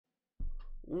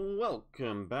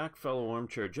Welcome back, fellow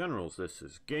armchair generals. This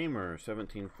is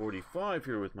Gamer1745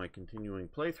 here with my continuing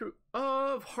playthrough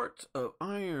of Hearts of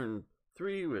Iron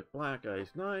 3 with Black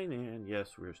Ice 9, and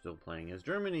yes, we're still playing as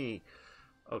Germany.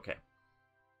 Okay,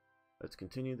 let's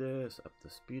continue this up the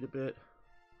speed a bit.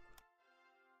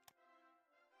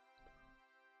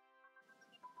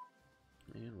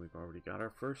 And we've already got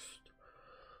our first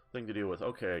thing to deal with.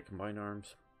 Okay, combined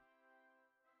arms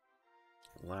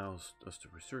allows us to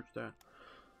research that.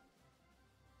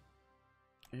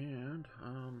 And,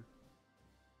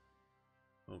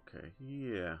 okay,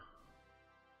 yeah.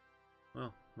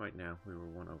 Well, right now we were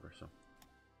one over, so.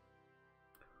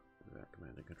 That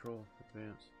command and control,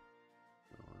 advance.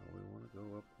 We want to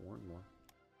go up one more.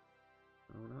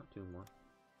 No, not two more.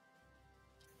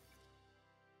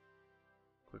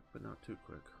 Quick, but not too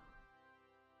quick.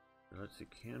 Let's see,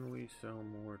 can we sell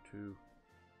more to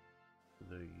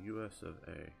the US of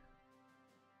A?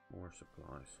 More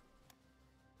supplies.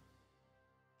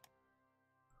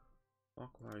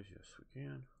 Clockwise, yes, we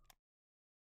can.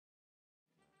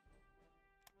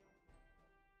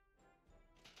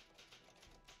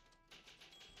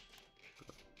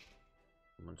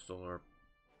 We'll install our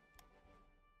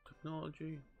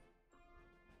technology.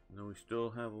 Now we still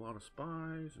have a lot of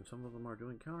spies, and some of them are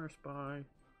doing counter spy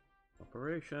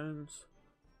operations.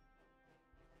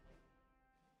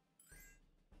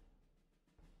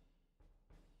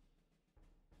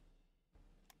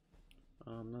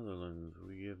 Netherlands,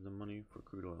 we give them money for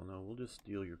crude oil. No, we'll just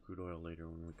steal your crude oil later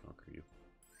when we conquer you.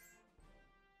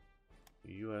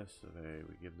 The US of A,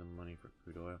 we give them money for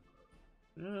crude oil.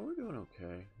 Yeah, we're doing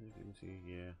okay. As you can see,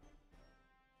 yeah.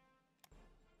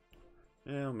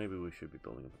 Yeah, maybe we should be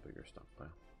building up a bigger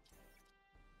stockpile.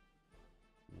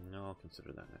 No, I'll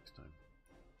consider that next time.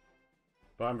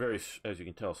 But I'm very, as you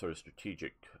can tell, sort of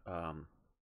strategic.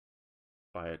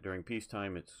 Buy it during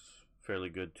peacetime. It's fairly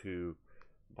good to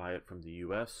buy it from the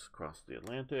US across the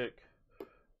Atlantic,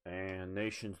 and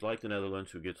nations like the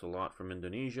Netherlands, who gets a lot from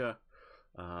Indonesia,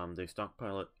 they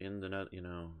stockpile it in the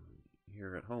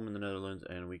here at home in the Netherlands,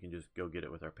 and we can just go get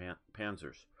it with our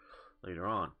panzers later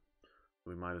on.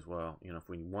 We might as well, if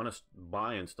we want to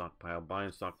buy and stockpile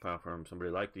from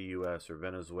somebody like the US or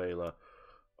Venezuela,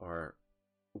 or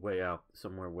way out,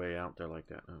 somewhere way out there like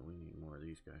that. Oh, we need more of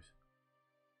these guys.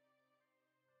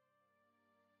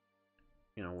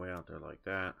 Way out there like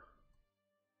that.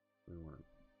 We want a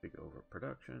big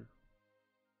overproduction.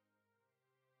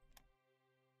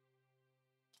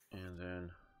 And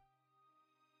then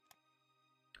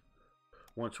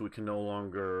once we can no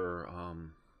longer,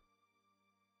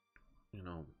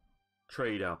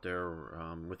 trade out there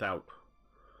without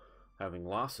having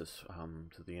losses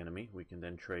to the enemy, we can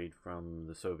then trade from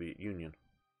the Soviet Union.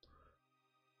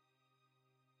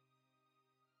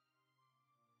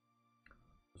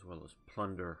 As well as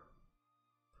plunder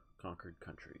conquered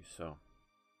countries. So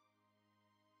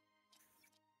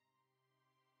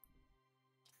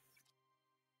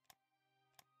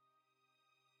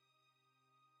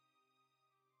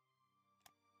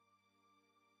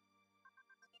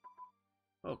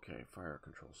okay, fire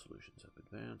control solutions have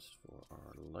advanced for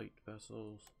our light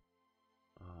vessels.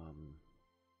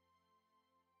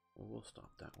 Well, we'll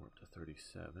stop that. We're up to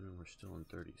 37 and we're still in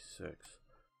 36.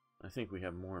 I think we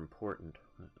have more important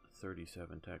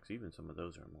 37 techs. Even some of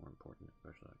those are more important,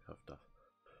 especially like Huffduff.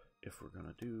 If we're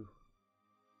gonna do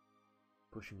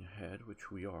pushing ahead,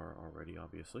 which we are already,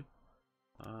 obviously.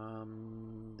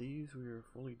 These we are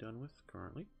fully done with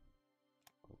currently.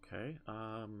 Okay.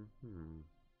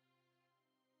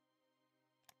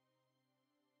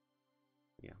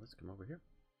 Yeah, let's come over here.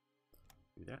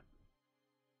 Do that.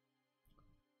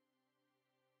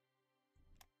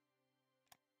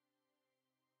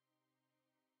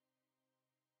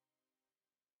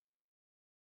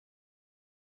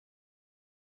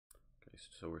 Okay,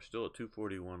 so we're still at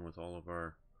 241 with all of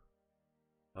our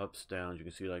ups, downs. You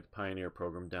can see like the Pioneer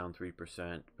program down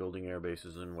 3%, building air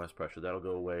bases in West Prussia. That'll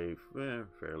go away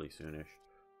fairly soonish.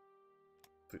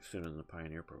 Sooner than the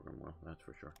Pioneer program will, that's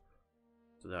for sure.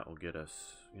 So that will get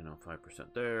us,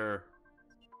 5% there.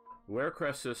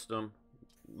 Wearcrest system,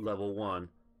 level 1,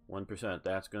 1%.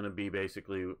 That's going to be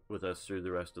basically with us through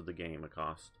the rest of the game, a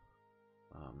cost.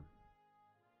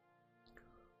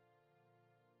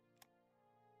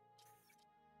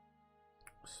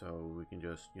 So we can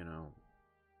just,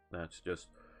 that's just,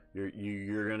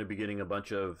 you're going to be getting a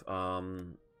bunch of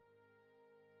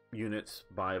units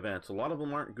by events. A lot of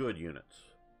them aren't good units,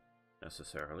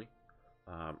 necessarily,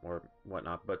 or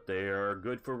whatnot, but they are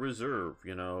good for reserve,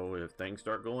 if things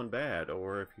start going bad,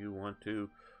 or if you want to,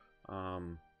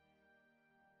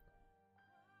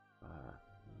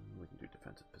 we can do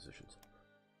defensive positions.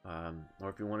 or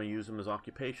if you want to use them as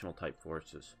occupational type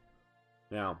forces.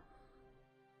 Now,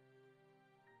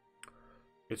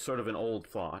 it's sort of an old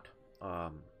thought,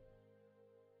 and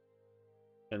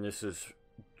this is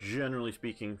generally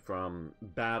speaking from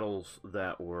battles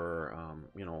that were,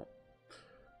 you know,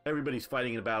 everybody's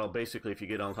fighting in a battle. Basically, if you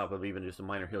get on top of even just a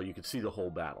minor hill, you can see the whole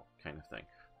battle, kind of thing.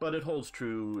 But it holds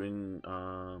true in,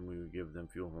 we would give them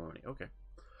fuel for money. Okay.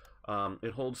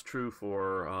 It holds true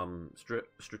for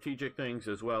strategic things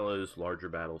as well as larger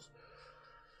battles.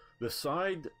 The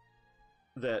side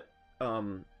that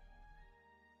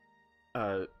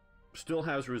still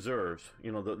has reserves,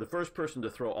 you know, the first person to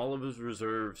throw all of his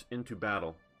reserves into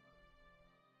battle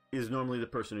is normally the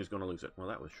person who's going to lose it. Well,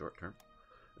 that was short term.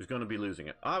 Who's going to be losing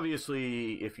it.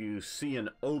 Obviously, if you see an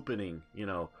opening, you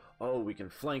know, oh, we can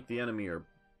flank the enemy or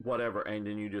whatever, and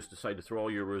then you just decide to throw all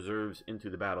your reserves into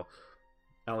the battle.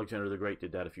 Alexander the Great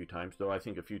did that a few times, though I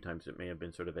think a few times it may have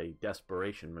been sort of a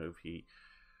desperation move. He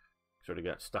sort of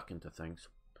got stuck into things,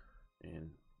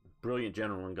 and brilliant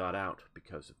general and got out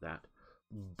because of that.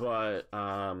 But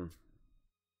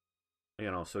you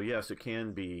know, so yes, it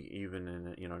can be even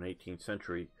in, you know, an 18th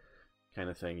century kind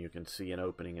of thing. You can see an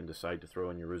opening and decide to throw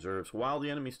in your reserves while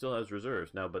the enemy still has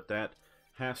reserves. Now, but that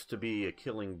has to be a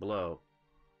killing blow.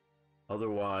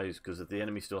 Otherwise, because if the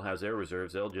enemy still has their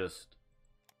reserves, they'll just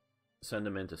send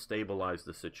them in to stabilize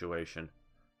the situation,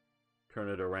 turn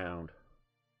it around,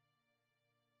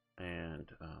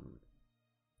 and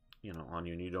you know, on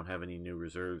you, and you don't have any new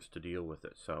reserves to deal with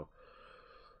it. So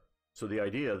the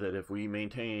idea that if we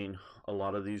maintain a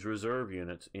lot of these reserve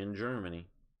units in Germany,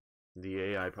 the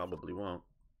AI probably won't.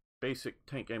 Basic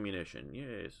tank ammunition,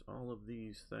 yes, all of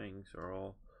these things are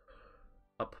all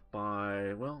up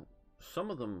by, well, some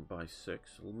of them by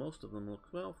 6, most of them look,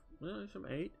 well, some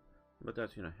 8, but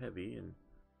that's, you know, heavy and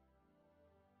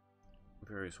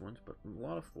various ones, but a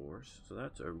lot of 4s, so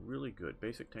that's a really good.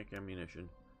 Basic tank ammunition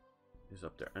is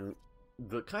up there. And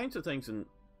the kinds of things, and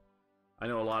I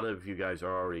know a lot of you guys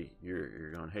are already,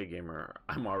 you're going, hey gamer,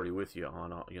 I'm already with you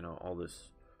on all, you know, all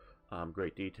this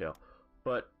great detail.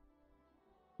 But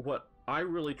what I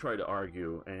really try to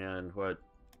argue, and what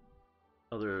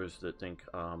others that think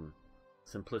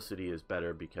simplicity is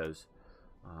better, because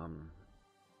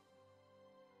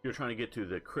you're trying to get to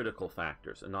the critical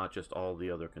factors and not just all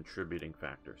the other contributing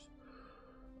factors.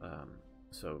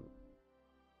 So,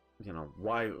 you know,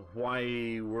 why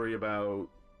worry about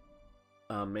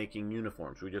making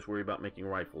uniforms? We just worry about making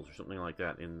rifles or something like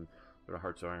that in the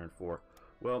Hearts of Iron 4.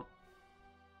 Well,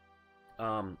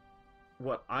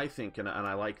 what I think, and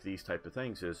I like these type of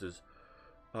things, is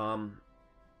not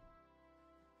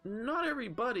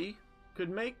everybody could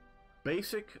make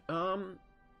basic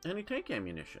anti-tank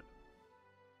ammunition.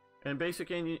 And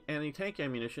basic anti-tank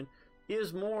ammunition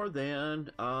is more than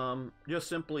just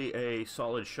simply a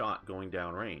solid shot going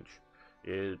down range.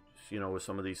 It's, you know, with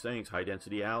some of these things, high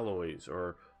density alloys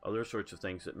or other sorts of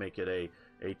things that make it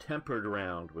a tempered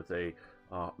round with a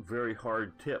very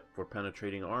hard tip for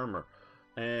penetrating armor.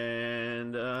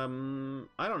 And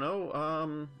I don't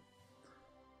know,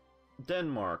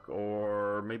 Denmark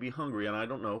or maybe Hungary, and I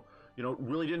don't know, you know,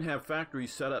 really didn't have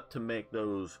factories set up to make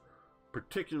those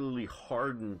particularly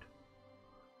hardened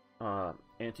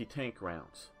anti-tank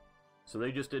rounds. So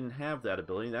they just didn't have that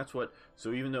ability. That's what,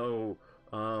 so even though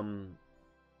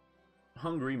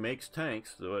Hungary makes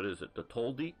tanks, what is it, the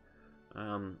Toldi,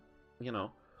 you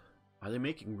know, are they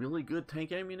making really good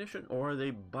tank ammunition, or are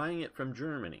they buying it from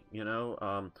Germany? You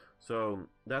know, so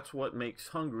that's what makes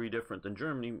Hungary different than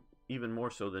Germany, even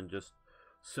more so than just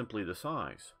simply the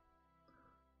size.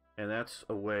 And that's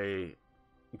a way,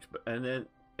 and a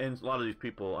lot of these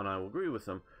people, and I will agree with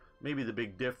them, maybe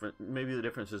the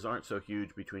differences aren't so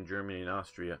huge between Germany and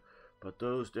Austria, but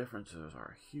those differences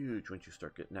are huge once you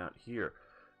start getting out here.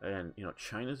 And, you know,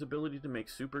 China's ability to make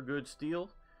super good steel,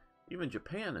 even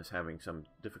Japan is having some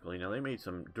difficulty. Now, they made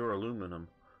some duraluminum,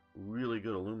 really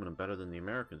good aluminum, better than the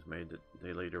Americans made, that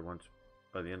they later, once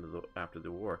by the end of after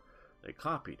the war, they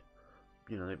copied.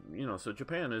 You know, so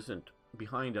Japan isn't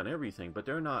behind on everything, but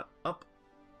they're not up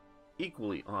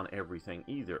equally on everything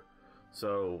either.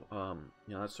 So,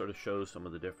 you know, that sort of shows some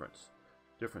of the differences,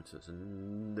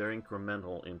 and they're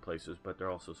incremental in places, but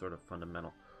they're also sort of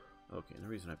fundamental. Okay, and the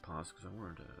reason I paused because I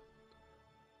wanted to,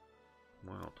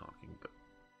 while talking, but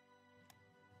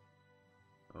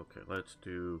okay, let's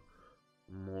do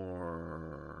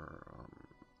more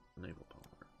naval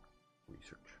power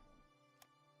research.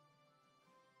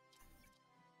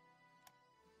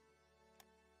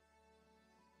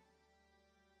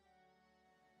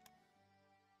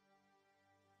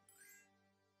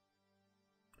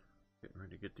 Getting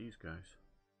ready to get these guys.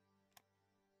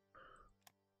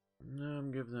 No,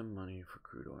 give them money for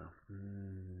crude oil.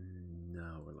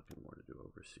 No, we're looking more to do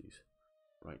overseas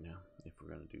right now, if we're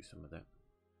going to do some of that.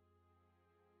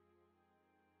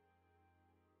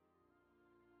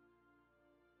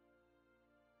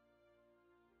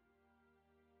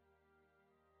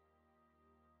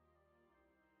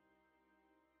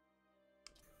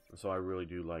 So I really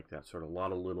do like that sort of a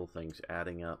lot of little things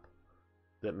adding up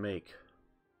that make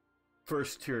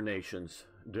first tier nations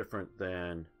different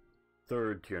than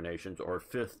third tier nations or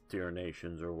fifth tier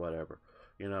nations or whatever.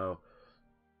 You know,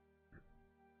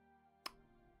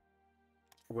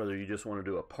 whether you just want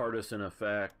to do a partisan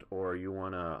effect or you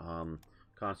want to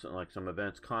constant, like some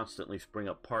events constantly spring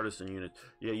up partisan units.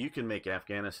 Yeah, you can make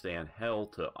Afghanistan hell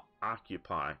to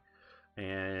occupy.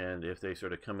 And if they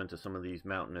sort of come into some of these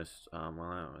mountainous, well,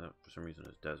 I don't know, for some reason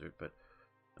it's desert, but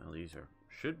well, these are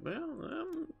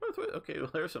okay. Well,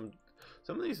 there's some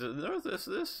of these north.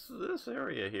 This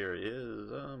area here is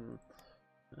well,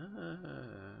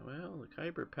 the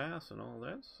Khyber Pass and all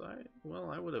that.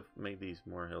 I would have made these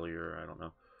more hillier. I don't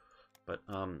know, but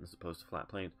as opposed to flat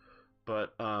plains.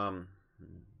 But I'm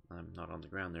not on the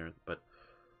ground there. But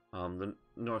the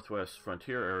northwest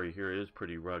frontier area here is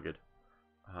pretty rugged.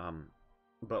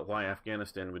 But why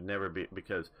Afghanistan would never be,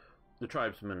 because the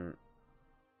tribesmen,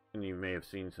 and you may have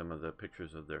seen some of the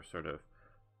pictures of their sort of,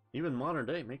 even modern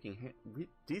day, making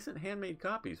decent handmade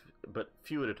copies, but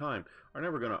few at a time, are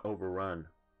never going to overrun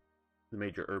the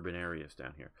major urban areas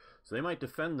down here. So they might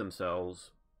defend themselves,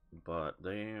 but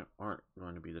they aren't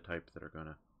going to be the type that are going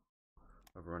to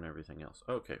overrun everything else.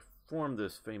 Okay, form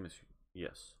this famous,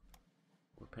 yes.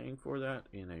 We're paying for that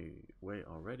in a way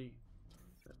already.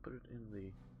 Put it in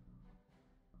the...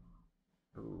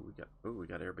 we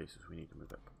got air bases we need to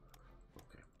move up.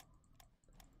 Okay.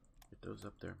 Get those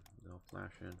up there. They'll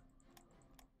flash in.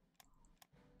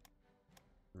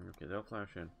 Okay, they'll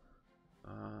flash in.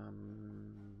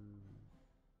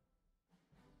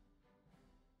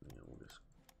 Yeah, we'll just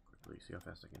quickly see how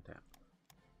fast I can tap.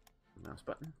 Mouse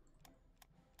button.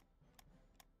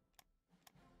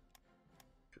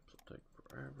 Chips will take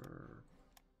forever.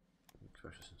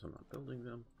 Especially since I'm not building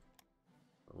them.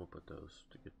 But we'll put those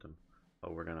to get them.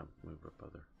 Oh, we're gonna move up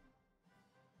other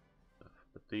stuff.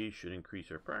 But these should increase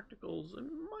our practicals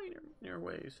in minor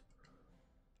ways.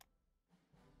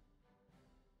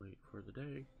 Wait for the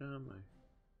day to come. I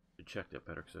should check that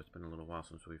better because it's been a little while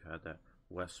since we've had that.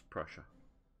 West Prussia.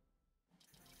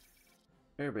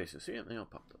 Air bases. See it? They all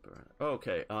popped up around.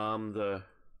 Okay, the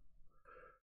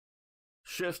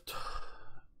Shift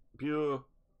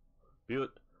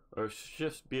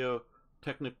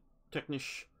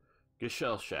Technische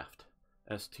Gesellschaft,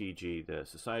 STG, the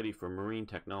Society for Marine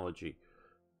Technology,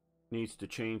 needs to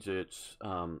change its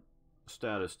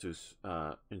status to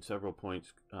in several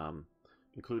points,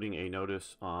 including a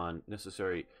notice on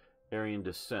necessary Aryan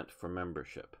descent for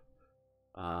membership.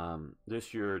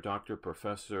 This year,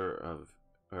 Professor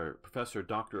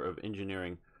Doctor of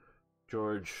Engineering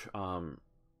George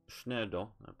Schnedel,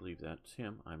 I believe that's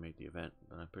him. I made the event,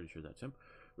 but I'm pretty sure that's him.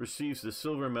 Receives the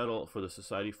silver medal for the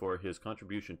society for his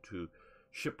contribution to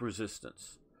ship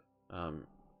resistance.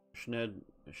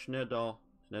 Schnedel,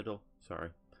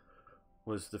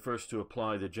 was the first to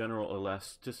apply the general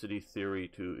elasticity theory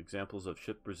to examples of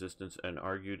ship resistance and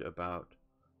argued about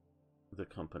the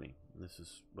company. This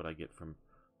is what I get from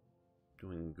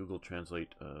doing Google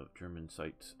Translate of German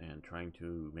sites and trying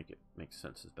to make it make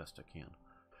sense as best I can.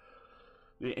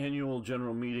 The annual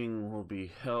general meeting will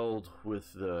be held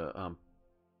with the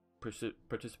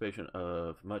participation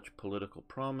of much political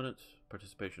prominence.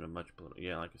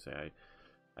 Yeah, like I say,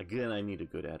 I need a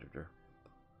good editor.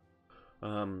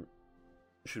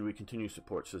 Should we continue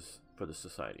support for the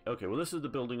society? Okay, well, this is the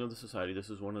building of the society.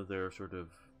 This is one of their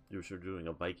they were sort of doing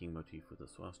a Viking motif with the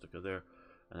swastika there,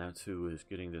 and that's who was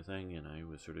getting the thing, and I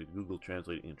was sort of Google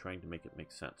translating and trying to make it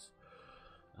make sense.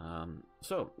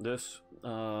 So this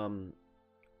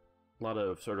lot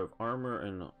of sort of armor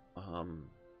and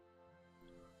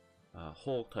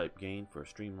hull type gain for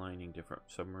streamlining different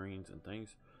submarines and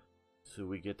things, so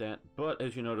we get that. But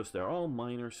as you notice, they're all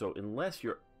minor, so unless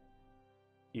you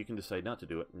can decide not to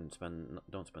do it and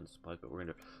don't spend the supplies, but we're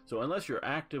gonna. So unless you're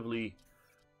actively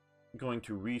going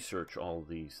to research all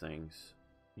these things,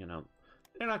 you know,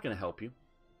 they're not going to help you.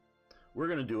 We're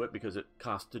going to do it because it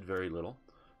costed very little,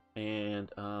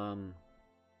 and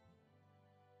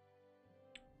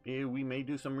yeah, we may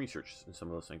do some research in some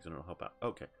of those things, and it'll help out.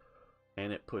 Okay,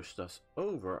 and it pushed us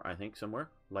over, I think, somewhere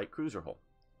light cruiser hull.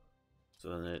 So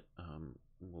then it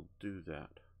will do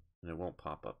that, and it won't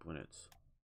pop up when it's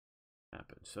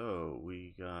happened. So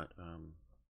we got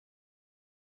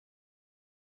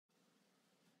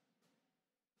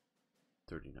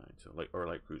 39. So light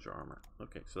cruiser armor.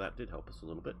 Okay, so that did help us a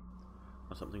little bit.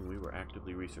 That's something we were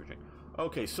actively researching.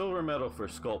 Okay, silver medal for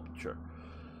sculpture.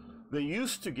 They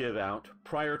used to give out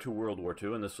prior to World War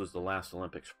II, and this was the last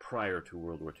Olympics prior to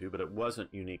World War II, but it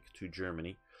wasn't unique to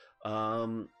Germany.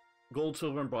 Gold,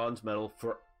 silver, and bronze medal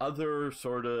for other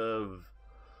sort of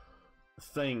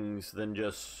things than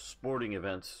just sporting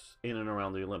events in and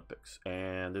around the Olympics.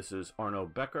 And this is Arno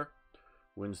Becker,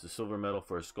 wins the silver medal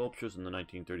for his sculptures in the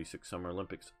 1936 Summer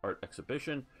Olympics art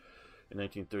exhibition. In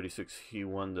 1936, he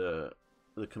won the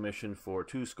commission for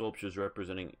 2 sculptures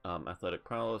representing athletic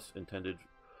prowess intended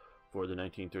for the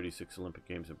 1936 Olympic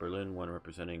Games in Berlin, one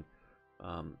representing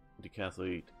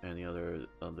decathlete and the other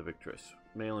the victress.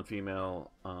 Male and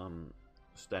female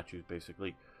statues,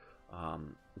 basically,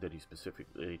 that he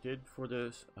specifically did for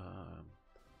this,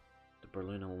 the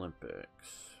Berlin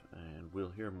Olympics. And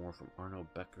we'll hear more from Arno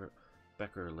Becker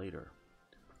later.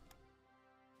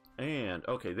 And,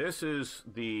 okay, this is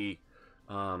the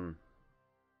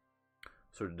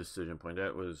sort of decision point.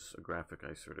 That was a graphic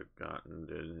I sort of got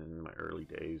in my early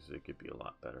days. It could be a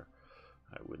lot better.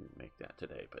 I wouldn't make that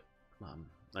today, but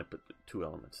I put the 2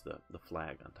 elements, the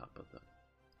flag on top of the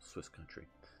Swiss country.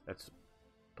 That's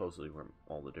supposedly where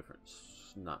all the different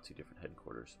Nazi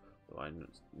headquarters. Though I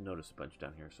noticed a bunch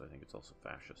down here, so I think it's also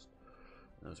fascist.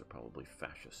 And those are probably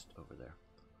fascist over there.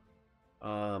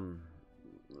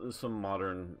 Some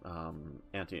modern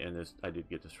and this, I did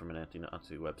get this from an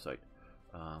anti-Nazi website.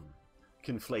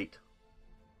 Conflate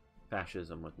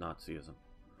fascism with Nazism.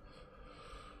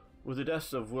 With the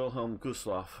deaths of Wilhelm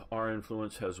Gustloff, our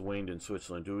influence has waned in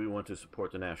Switzerland. Do we want to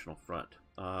support the National Front?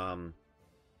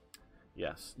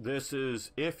 Yes. This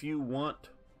is if you want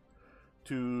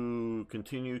to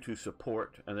continue to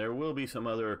support, and there will be some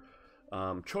other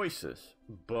choices,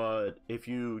 but if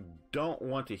you don't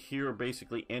want to hear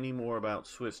basically any more about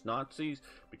Swiss Nazis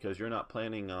because you're not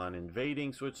planning on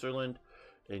invading Switzerland,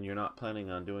 and you're not planning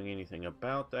on doing anything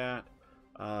about that,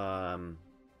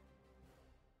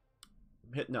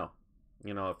 hit no.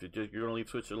 You know, if you're going to leave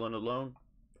Switzerland alone,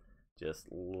 just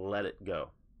let it go.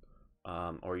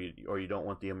 Or you don't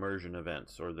want the immersion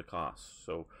events or the costs.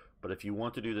 So, but if you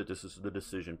want to do that, this is the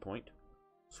decision point.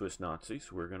 Swiss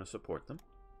Nazis, we're going to support them.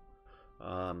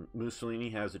 Mussolini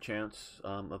has a chance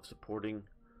of supporting.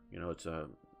 You know, it's a,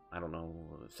 I don't know,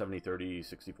 70-30,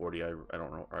 60-40. I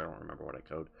don't know. I don't remember what I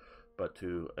code. But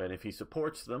and if he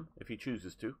supports them, if he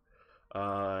chooses to,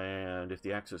 and if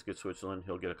the Axis gets Switzerland,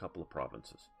 he'll get a couple of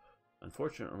provinces.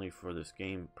 Unfortunately, for this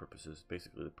game purposes,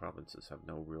 basically the provinces have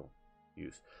no real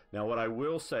use. Now, what I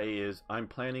will say is, I'm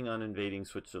planning on invading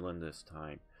Switzerland this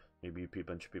time. Maybe a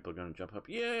bunch of people are going to jump up,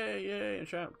 yay, yay, and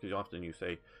shout, because often you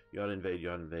say, you ought to invade,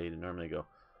 and normally they go,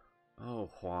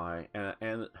 oh, why?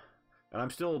 And I'm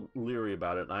still leery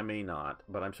about it, and I may not,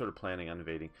 but I'm sort of planning on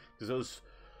invading, because those,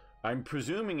 I'm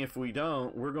presuming if we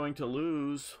don't, we're going to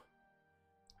lose,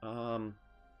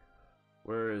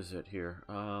 where is it here?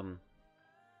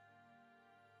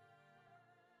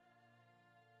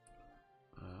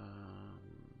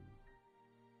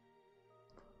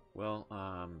 Well,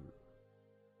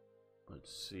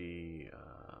 let's see,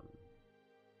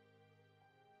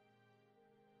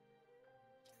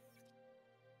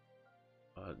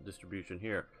 distribution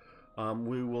here.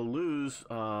 We will lose,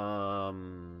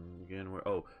 again,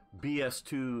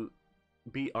 BS2,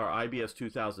 IBS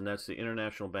 2000, that's the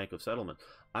International Bank of Settlement.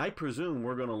 I presume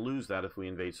we're going to lose that if we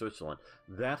invade Switzerland.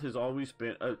 That has always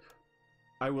been,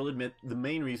 I will admit, the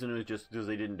main reason is just because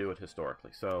they didn't do it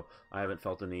historically. So I haven't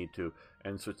felt the need to,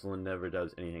 and Switzerland never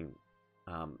does anything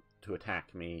to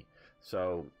attack me.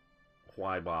 So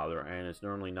why bother? And it's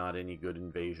normally not any good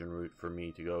invasion route for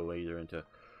me to go either into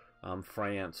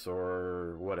France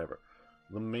or whatever.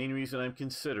 The main reason I'm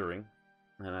considering,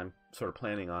 and I'm sort of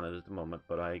planning on it at the moment,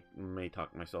 but I may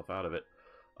talk myself out of it,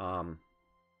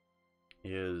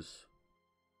 is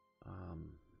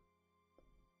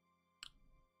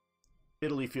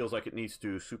Italy feels like it needs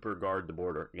to super guard the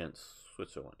border against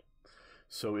Switzerland.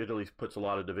 So Italy puts a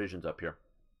lot of divisions up here.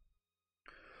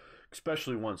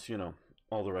 Especially once, you know,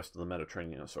 all the rest of the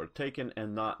Mediterranean is sort of taken,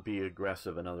 and not be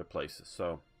aggressive in other places.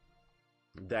 So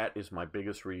that is my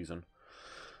biggest reason.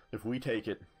 If we take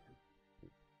it,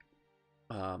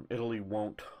 Italy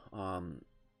won't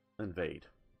invade,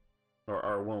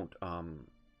 or won't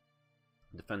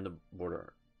defend the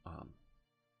border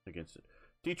against it.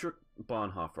 Dietrich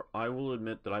Bonhoeffer, I will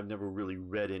admit that I've never really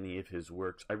read any of his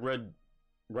works. I've read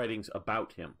writings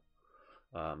about him,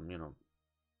 you know,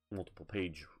 multiple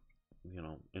page, you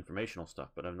know, informational stuff,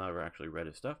 but I've never actually read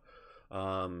his stuff.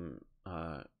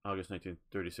 August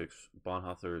 1936,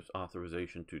 Bonhoeffer's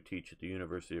authorization to teach at the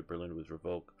University of Berlin was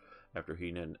revoked after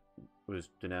he was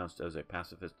denounced as a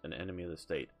pacifist and enemy of the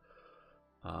state.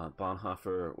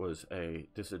 Bonhoeffer was a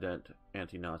dissident,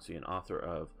 anti-Nazi, and author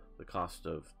of The Cost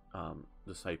of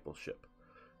Discipleship.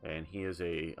 And he is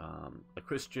a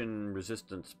Christian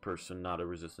resistance person, not a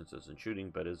resistance as in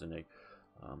shooting, but as in a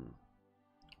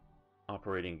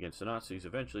operating against the Nazis.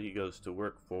 Eventually he goes to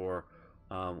work for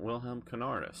Wilhelm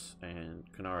Canaris, and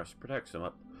Canaris protects him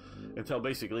up until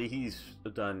basically he's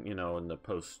done, you know, in the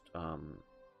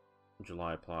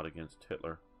post-July plot against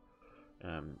Hitler.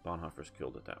 Bonhoeffer's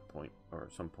killed at that point, or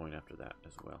some point after that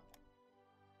as well.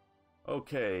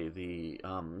 Okay,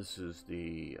 this is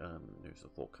the, there's the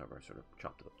full cover. I sort of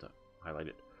chopped it up to highlight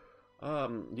it.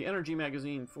 The Energy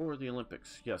magazine for the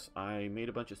Olympics. Yes, I made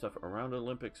a bunch of stuff around the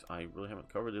Olympics. I really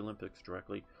haven't covered the Olympics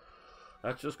directly.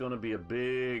 That's just going to be a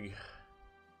big,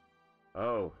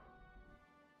 I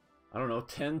don't know,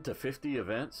 10 to 50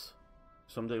 events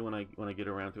someday when I get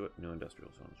around to it. New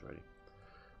industrial zones ready,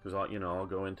 because I'll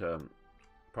go into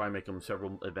probably make them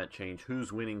several event change.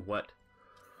 Who's winning what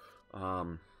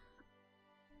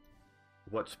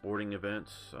sporting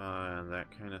events and that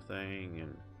kind of thing,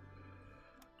 and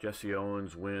Jesse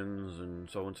Owens wins and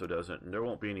so doesn't, and there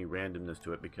won't be any randomness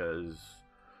to it because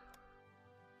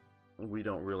we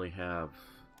don't really have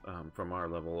from our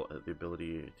level the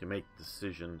ability to make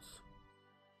decisions.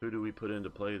 Who do we put in to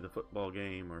play the football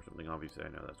game or something? Obviously I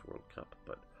know that's World Cup,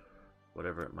 but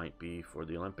whatever it might be for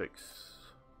the Olympics.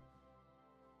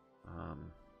 Well,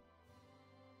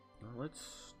 let's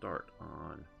start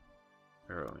on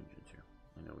aero engines here.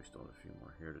 I know we still have a few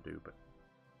more here to do, but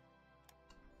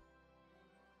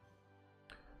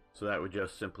so that would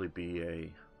just simply be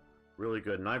a really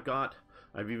good, and I've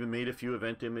even made a few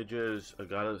event images. I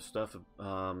got stuff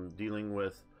dealing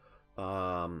with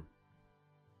the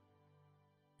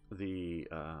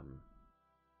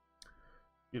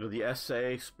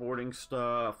SA sporting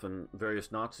stuff and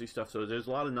various Nazi stuff. So there's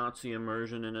a lot of Nazi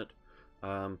immersion in it.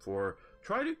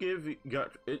 Try to give it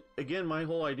again. My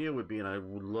whole idea would be, and I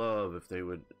would love if they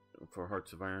would, for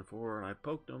Hearts of Iron 4, and I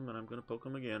poked them, and I'm going to poke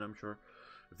them again, I'm sure,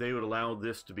 if they would allow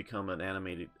this to become an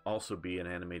animated, also be an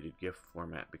animated GIF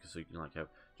format, because so you can like have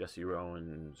Jesse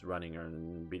Owens running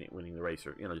and winning the race,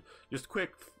 or just a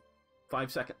quick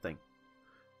 5-second thing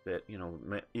that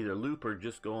either loop or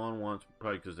just go on once,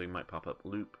 probably because they might pop up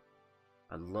loop.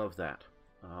 I love that,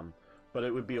 but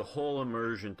it would be a whole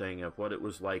immersion thing of what it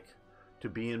was like to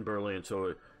be in Berlin.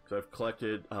 So I've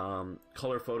collected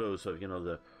color photos of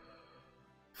the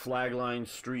flag-lined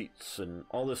streets and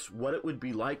all this, what it would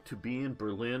be like to be in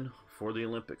Berlin for the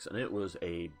Olympics, and it was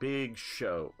a big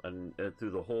show and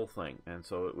through the whole thing, and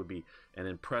so it would be an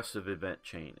impressive event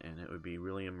chain, and it would be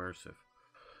really immersive.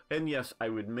 And yes, I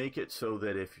would make it so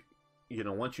that if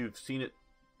once you've seen it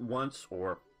once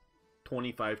or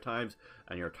 25 times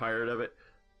and you're tired of it,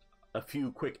 a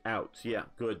few quick outs, yeah,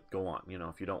 good, go on,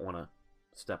 if you don't want to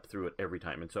step through it every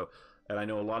time. And I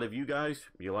know a lot of you guys,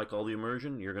 you like all the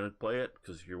immersion, you're going to play it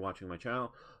because you're watching my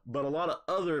channel, but a lot of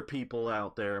other people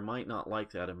out there might not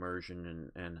like that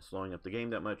immersion and slowing up the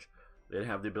game that much. They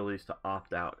have the abilities to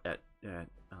opt out at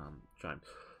times.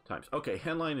 Okay,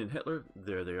 Henlein and Hitler,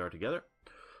 there they are together.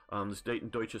 The State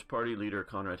and Deutsches Party leader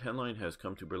Konrad Henlein has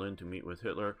come to Berlin to meet with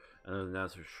Hitler and the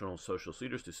National Socialist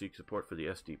leaders to seek support for the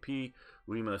SDP.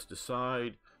 We must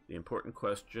decide the important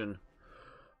question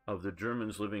of the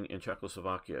Germans living in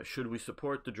Czechoslovakia. Should we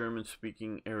support the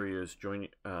German-speaking areas joining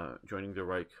the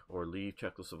Reich, or leave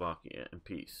Czechoslovakia in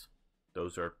peace?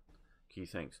 Those are key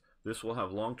things. This will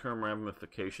have long-term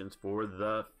ramifications for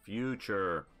the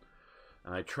future.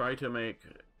 And I try to make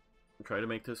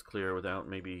this clear without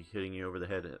maybe hitting you over the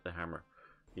head at the hammer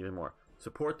even more.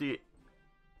 Support the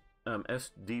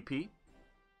SDP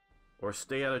or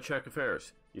stay out of Czech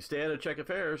affairs. You stay out of Czech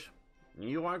affairs,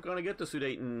 you aren't going to get the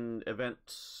Sudeten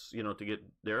events, to get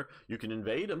there. You can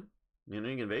invade them. You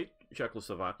can invade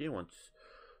Czechoslovakia once,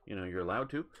 you're allowed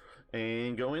to,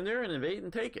 and go in there and invade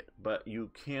and take it. But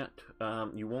you can't,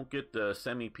 you won't get the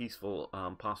semi-peaceful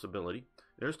possibility.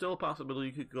 There's still a possibility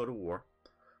you could go to war.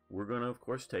 We're going to, of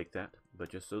course, take that, but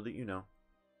just so that you know.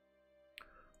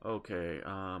 Okay,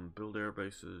 build air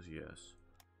bases, yes.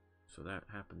 So that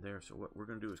happened there. So what we're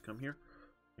going to do is come here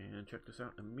and check this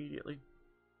out immediately.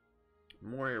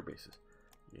 More air bases.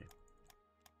 Yeah.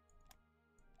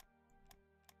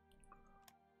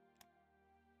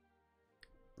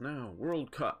 Now,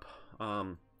 World Cup.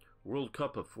 World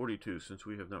Cup of 42. Since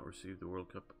we have not received the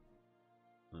World Cup,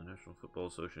 the National Football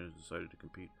Association has decided to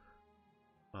compete.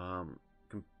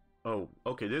 Oh,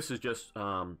 okay. This is just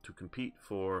to compete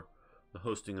for the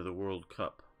hosting of the World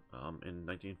Cup in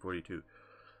 1942.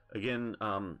 Again,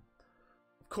 of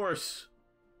course,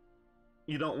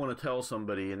 you don't want to tell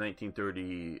somebody in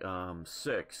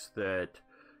 1936 that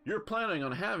you're planning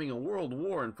on having a world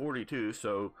war in 42,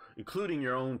 so including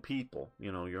your own people, you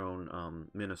know, your own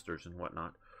ministers and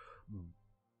whatnot.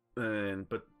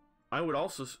 But I would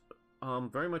also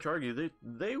very much argue that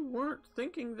they weren't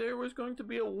thinking there was going to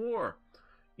be a war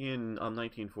in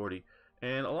 1940.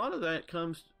 And a lot of that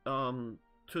comes to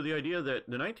the idea that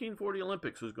the 1940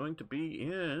 Olympics was going to be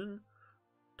in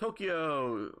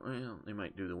Tokyo. Well, they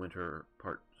might do the winter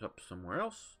part up somewhere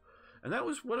else. And that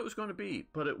was what it was going to be.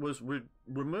 But it was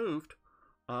removed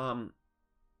only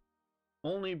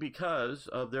because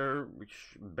of their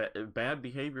bad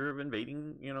behavior of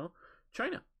invading, you know,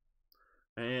 China.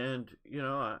 And, you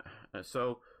know,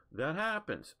 so that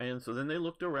happens. And so then they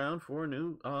looked around for a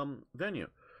new venue.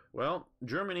 Well,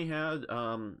 Germany had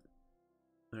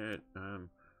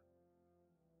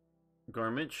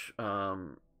Garmisch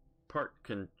Park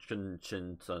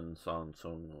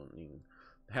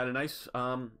had a nice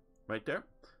right there.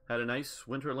 Had a nice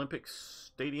Winter Olympics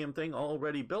stadium thing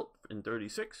already built in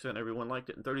 36, and everyone liked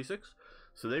it in 36.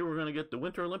 So they were going to get the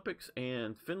Winter Olympics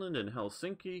in Finland and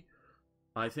Helsinki.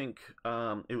 I think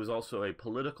it was also a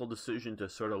political decision to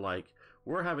sort of like,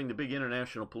 we're having the big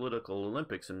international political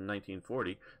Olympics in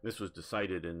 1940. This was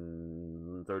decided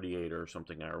in 38 or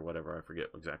something, or whatever. I forget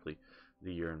exactly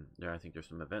the year. And there, I think there's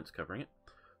some events covering it.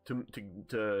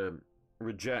 To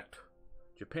reject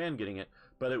Japan getting it,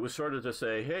 but it was sort of to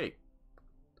say, hey,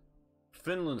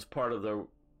 Finland's part of the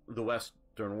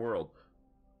Western world.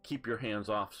 Keep your hands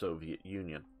off Soviet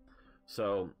Union.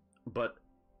 So, but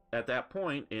at that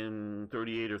point in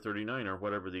 38 or 39 or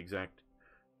whatever the exact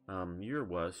year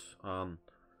was,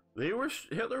 they were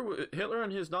Hitler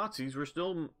and his Nazis were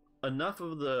still enough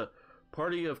of the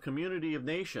party of community of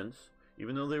nations,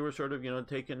 even though they were sort of, you know,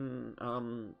 taking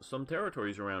some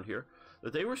territories around here,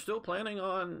 that they were still planning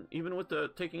on, even with the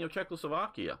taking of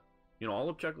Czechoslovakia, you know, all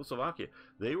of Czechoslovakia,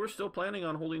 they were still planning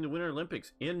on holding the Winter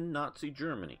Olympics in Nazi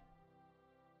Germany.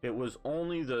 It was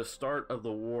only the start of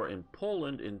the war in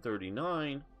Poland in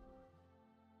 39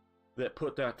 that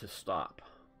put that to stop.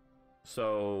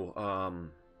 So,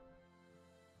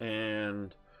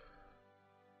 and,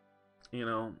 you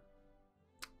know,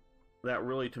 that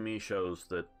really to me shows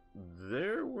that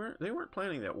they weren't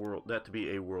planning that to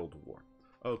be a world war.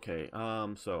 Okay,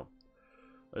 so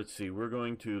let's see. We're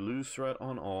going to lose threat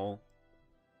on all,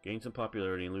 gain some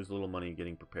popularity, and lose a little money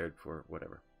getting prepared for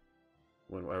whatever.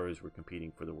 Whereas we're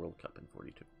competing for the World Cup in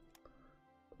 42.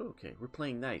 Okay, we're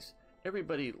playing nice.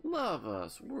 Everybody love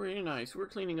us. We're nice. We're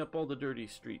cleaning up all the dirty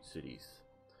street cities.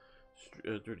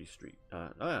 Dirty streets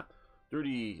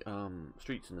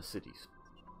in the cities.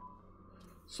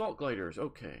 Salt gliders.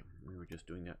 Okay, we were just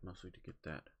doing that mostly to get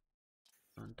that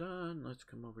undone. Let's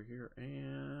come over here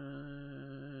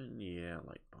and yeah,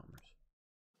 light bombers.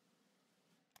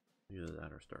 Either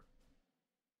that or start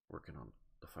working on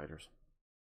the fighters.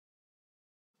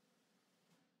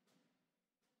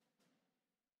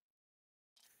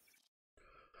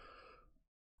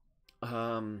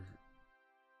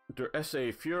 Der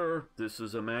Essay Führer, this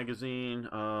is a magazine, you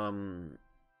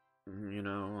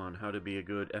know, on how to be a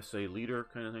good essay leader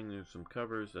kind of thing. There's some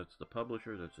covers, that's the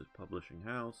publisher, that's his publishing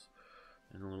house,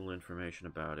 and a little information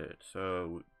about it.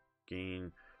 So,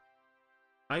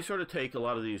 I sort of take a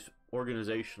lot of these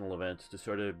organizational events to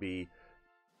sort of be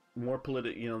more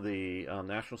political, you know, the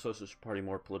National Socialist Party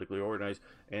more politically organized,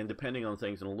 and depending on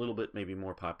things, and a little bit maybe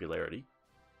more popularity.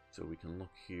 So we can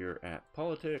look here at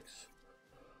politics.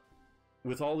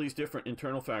 With all these different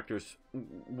internal factors,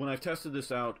 when I've tested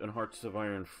this out in Hearts of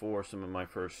Iron 4, some of my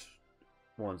first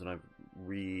ones, and I've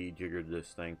rejiggered this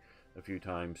thing a few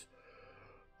times,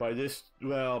 by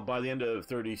the end of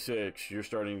 36, you're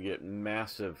starting to get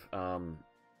massive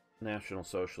National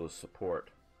Socialist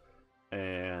support,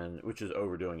 and which is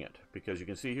overdoing it, because you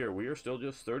can see here, we are still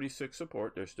just 36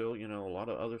 support. There's still, you know, a lot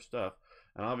of other stuff.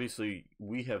 And obviously,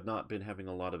 we have not been having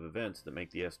a lot of events that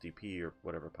make the SDP or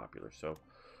whatever popular. So,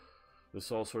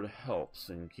 this all sort of helps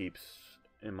and keeps,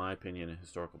 in my opinion, a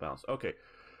historical balance. Okay,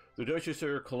 the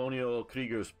Deutscher Colonial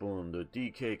Kriegersbund, the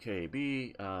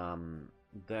DKKB,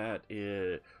 that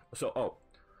is... So,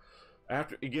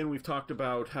 after, again, we've talked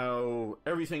about how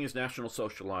everything is National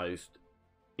Socialized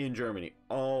in Germany.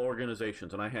 All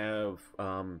organizations. And I have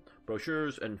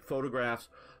brochures and photographs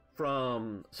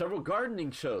from several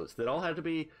gardening shows that all have to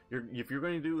be, if you're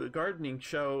going to do a gardening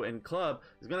show and club,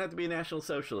 it's going to have to be a National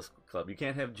Socialist club. You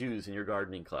can't have Jews in your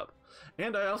gardening club.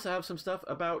 And I also have some stuff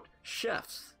about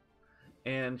chefs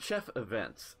and chef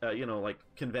events, you know, like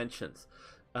conventions.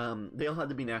 They all had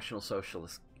to be National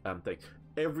Socialist things.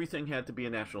 Everything had to be a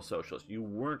National Socialist. You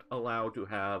weren't allowed to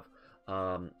have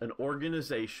an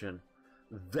organization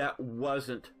that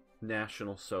wasn't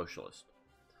National Socialist.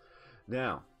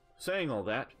 Now, saying all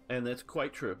that, and that's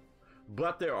quite true,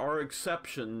 but there are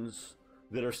exceptions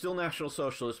that are still National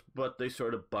Socialist, but they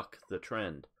sort of buck the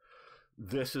trend.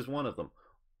 This is one of them.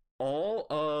 All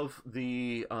of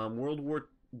the World War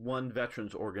I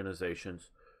veterans organizations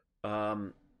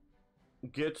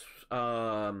gets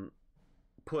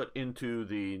put into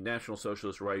the National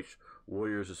Socialist Reich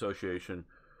Warriors Association,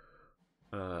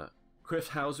 Chris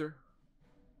Hauser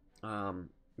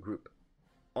group.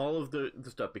 All of the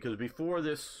stuff, because before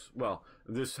this, well,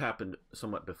 this happened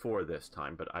somewhat before this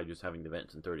time, but I just having the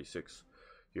events in 36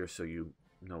 here so you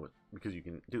know it, because you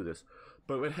can do this.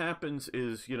 But what happens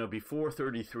is, you know, before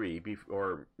 33,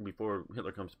 or before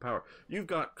Hitler comes to power, you've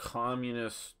got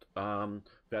communist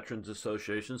veterans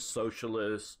associations,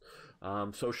 socialists,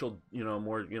 social, you know,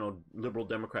 more, you know, liberal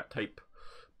Democrat type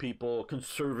people,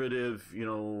 conservative, you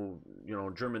know,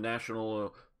 German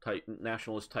national type,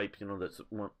 nationalist type, you know, that's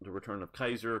want the return of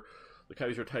Kaiser, the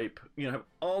Kaiser type, you know, have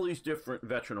all these different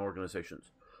veteran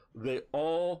organizations. They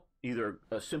all either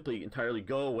simply entirely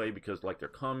go away because, like, they're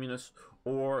communists,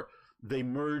 or they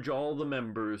merge all the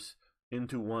members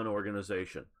into one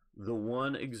organization. The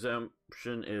one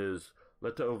exemption is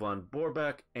Leto von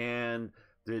Borbeck and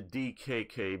the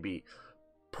DKKB.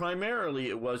 Primarily,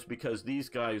 it was because these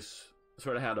guys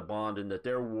sort of had a bond in that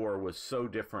their war was so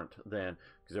different than,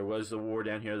 because there was a war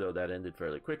down here, though that ended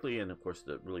fairly quickly, and of course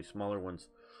the really smaller ones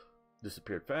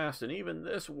disappeared fast, and even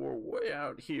this war way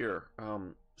out here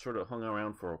sort of hung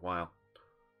around for a while,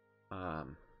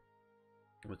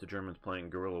 with the Germans playing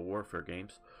guerrilla warfare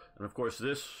games. And of course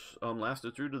this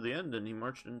lasted through to the end, and he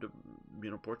marched into,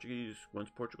 you know, once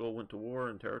Portugal went to war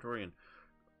and territory and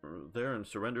there, and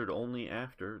surrendered only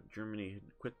after Germany had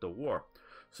quit the war.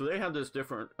 So they have this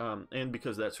different, and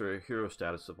because that's sort of hero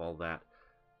status of all that,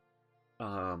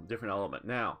 different element.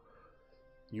 Now,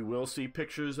 you will see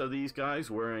pictures of these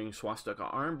guys wearing swastika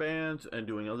armbands and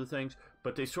doing other things,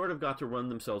 but they sort of got to run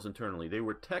themselves internally. They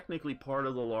were technically part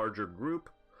of the larger group,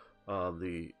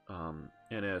 the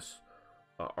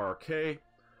NSRK,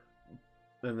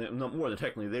 and they, no, more than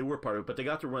technically, they were part of it, but they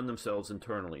got to run themselves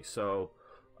internally. So,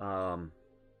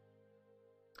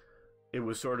 it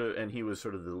was sort of, and he was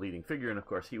sort of the leading figure, and of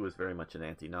course he was very much an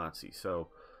anti-Nazi, so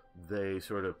they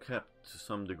sort of kept to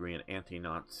some degree an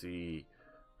anti-Nazi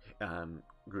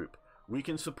group. We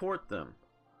can support them,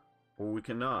 or we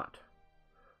cannot.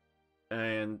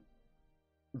 And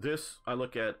this I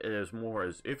look at as more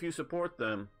as, if you support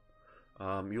them,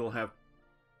 you'll have,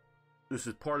 this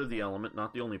is part of the element,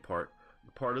 not the only part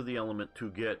of the element to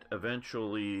get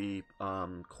eventually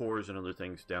cores and other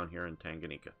things down here in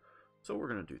Tanganyika. So we're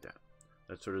going to do that.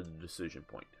 That's sort of the decision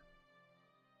point,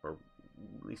 or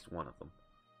at least one of them.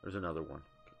 There's another one,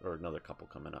 or another couple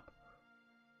coming up.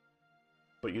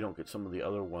 But you don't get some of the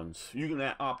other ones. You can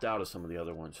opt out of some of the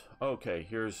other ones. Okay,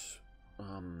 here's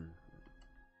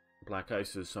Black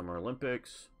Ice's Summer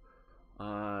Olympics.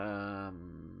 Summer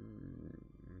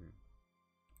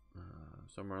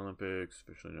Olympics,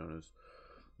 officially known as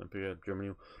Olympia,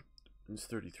 Germany. It's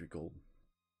 33 gold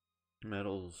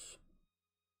medals.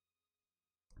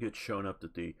 Gets shown up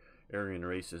that the Aryan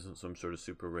race isn't some sort of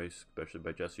super race, especially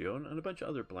by Jesse Owen and a bunch of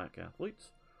other black athletes.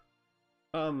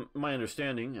 My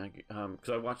understanding, because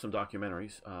I watched some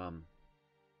documentaries,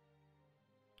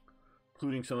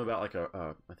 including some about like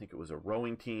I think it was a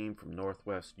rowing team from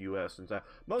Northwest U.S. and stuff.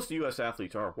 Most U.S.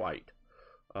 athletes are white,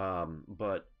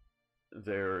 but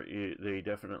they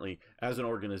definitely, as an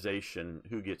organization,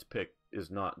 who gets picked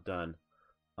is not done,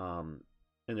 and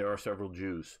there are several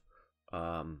Jews.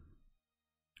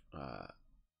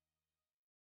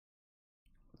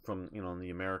 From, you know,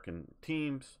 the American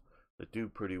teams that do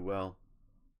pretty well.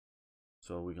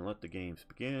 So we can let the games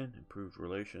begin, improve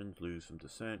relations, lose some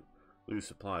dissent, lose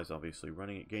supplies, obviously,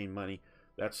 running it, gain money.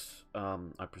 That's,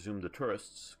 I presume, the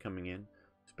tourists coming in,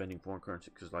 spending foreign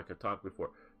currency, because like I talked before,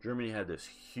 Germany had this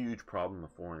huge problem of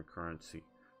foreign currency.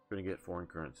 Going to get foreign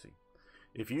currency.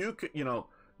 If you could, you know,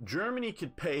 Germany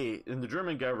could pay, and the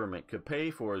German government could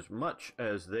pay for as much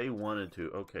as they wanted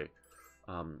to, okay,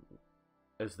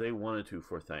 as they wanted to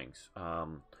for things.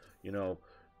 You know,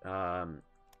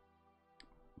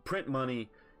 print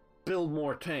money, build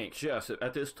more tanks. Yes,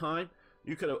 at this time,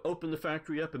 you could have opened the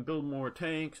factory up and build more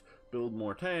tanks, build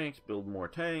more tanks, build more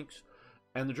tanks,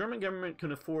 and the German government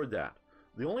can afford that.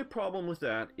 The only problem with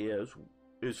that is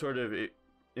sort of, it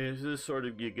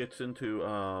gets into,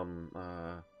 I'm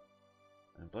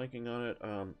blanking on it,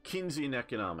 Keynesian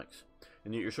economics,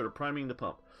 and you're sort of priming the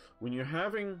pump. When you're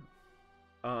having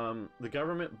the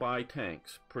government buy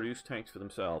tanks, produce tanks for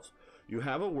themselves, you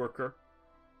have a worker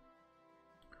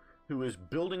who is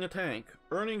building a tank,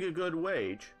 earning a good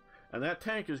wage, and that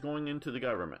tank is going into the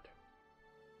government.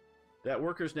 That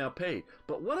worker's now paid.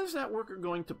 But what is that worker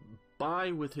going to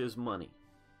buy with his money?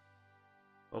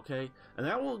 Okay? And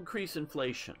that will increase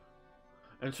inflation.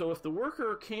 And so if the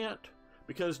worker can't,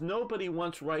 because nobody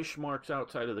wants Reichsmarks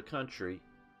outside of the country,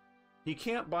 he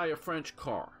can't buy a French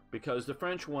car because the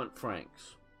French want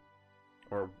francs.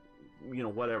 Or, you know,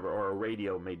 whatever, or a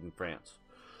radio made in France.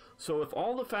 So if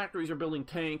all the factories are building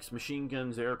tanks, machine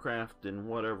guns, aircraft, and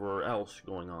whatever else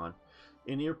going on,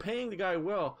 and you're paying the guy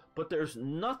well, but there's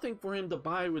nothing for him to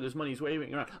buy with his money. He's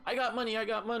waving around, I got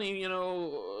money, you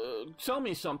know, sell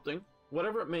me something,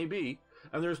 whatever it may be,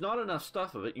 and there's not enough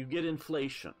stuff of it, you get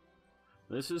inflation.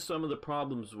 This is some of the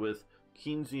problems with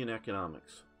Keynesian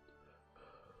economics.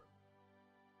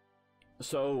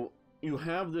 So you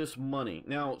have this money.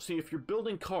 Now, see, if you're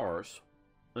building cars,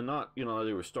 and not, you know,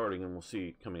 they were starting, and we'll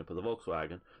see coming up with the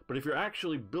Volkswagen, but if you're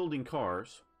actually building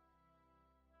cars,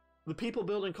 the people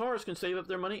building cars can save up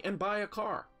their money and buy a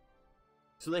car.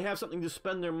 So they have something to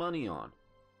spend their money on.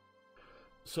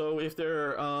 So if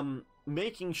they're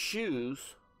making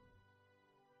shoes,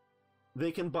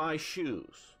 they can buy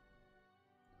shoes.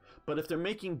 But if they're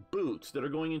making boots that are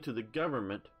going into the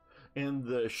government, and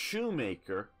the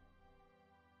shoemaker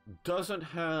doesn't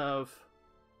have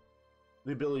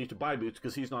the ability to buy boots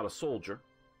because he's not a soldier,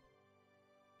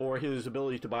 or his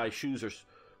ability to buy shoes, or,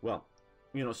 well,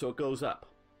 you know, so it goes up.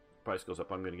 Price goes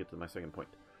up. I'm going to get to my second point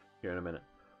here in a minute.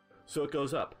 So it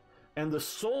goes up. And the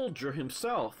soldier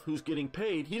himself, who's getting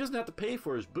paid, he doesn't have to pay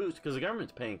for his boots because the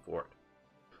government's paying for it.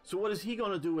 So what is he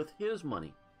going to do with his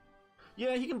money?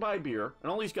 Yeah, he can buy beer,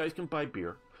 and all these guys can buy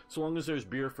beer, so long as there's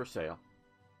beer for sale.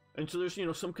 And so there's, you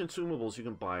know, some consumables you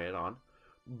can buy it on,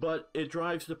 but it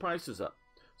drives the prices up.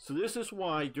 So this is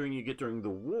why during the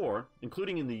war,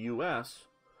 including in the U.S.,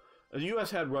 the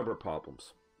U.S. had rubber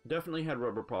problems. Definitely had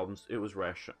rubber problems. It was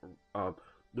the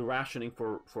rationing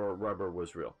for rubber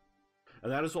was real.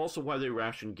 And that is also why they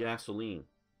rationed gasoline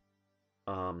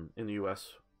in the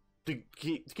U.S. to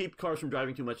keep cars from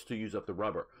driving too much to use up the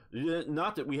rubber.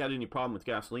 Not that we had any problem with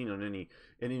gasoline in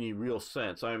any real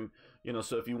sense. You know,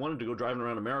 so if you wanted to go driving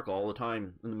around America all the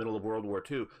time in the middle of World War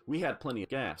II, we had plenty of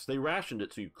gas. They rationed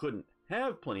it so you couldn't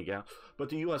have plenty of gas, but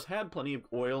the U.S. had plenty of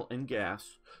oil and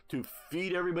gas to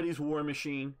feed everybody's war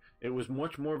machine. It was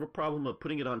much more of a problem of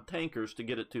putting it on tankers to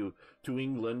get it to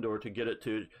England, or to get it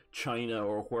to China,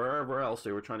 or wherever else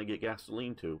they were trying to get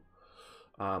gasoline to,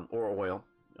 or oil,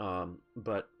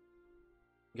 but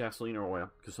gasoline or oil,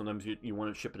 because sometimes you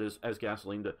want to ship it as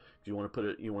gasoline, you want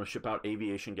to ship out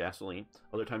aviation gasoline.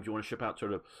 Other times you want to ship out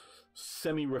sort of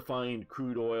semi-refined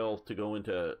crude oil to go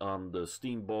into the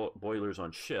steam boilers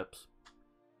on ships.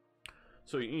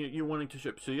 So you're wanting to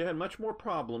ship. So you had much more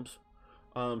problems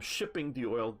shipping the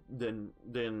oil than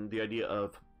the idea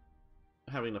of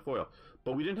having enough oil.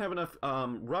 But we didn't have enough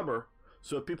rubber,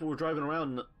 so if people were driving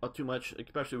around too much,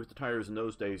 especially with the tires in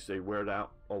those days, they wear it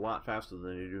out a lot faster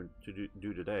than they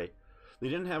do today. They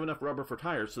didn't have enough rubber for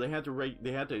tires, so they had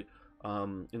to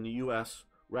in the U.S.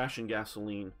 ration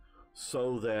gasoline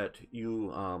so that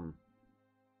you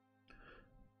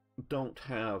don't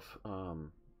have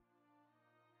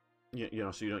you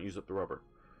know, so you don't use up the rubber,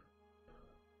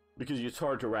 because it's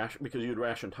hard to ration, because you'd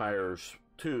ration tires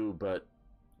too, but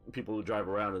people would drive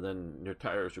around and then your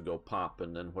tires would go pop,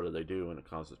 and then what do? And it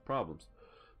causes problems.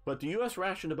 But the U.S.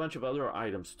 rationed a bunch of other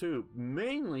items too,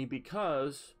 mainly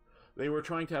because they were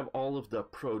trying to have all of the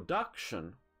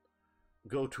production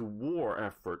go to war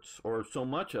efforts, or so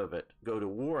much of it go to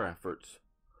war efforts,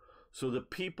 so the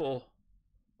people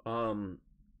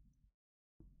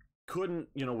couldn't,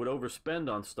 you know, would overspend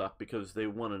on stuff because they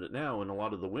wanted it now, and a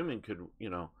lot of the women could, you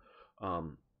know,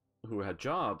 who had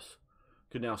jobs,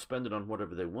 could now spend it on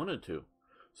whatever they wanted to.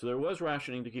 So there was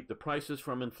rationing to keep the prices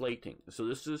from inflating. So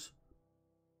this is,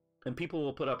 and people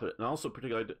will put up with it. And also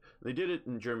particularly, they did it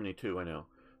in Germany too, I know,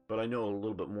 but I know a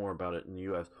little bit more about it in the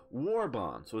U.S. War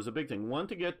bonds was a big thing. One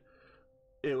to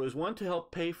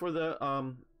help pay for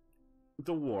the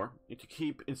war, to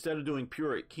keep, instead of doing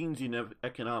pure Keynesian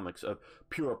economics of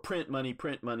pure print money,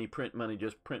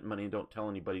 just print money, and don't tell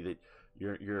anybody that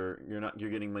you're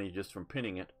getting money just from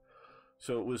printing it.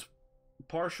 So it was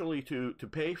partially to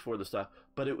pay for the stuff,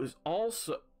 but it was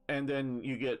also, and then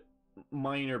you get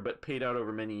minor but paid out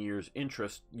over many years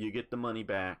interest. You get the money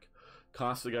back,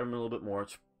 costs the government a little bit more,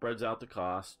 it spreads out the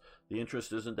cost, the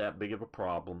interest isn't that big of a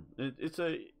problem. It's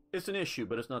an issue,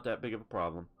 but it's not that big of a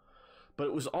problem. But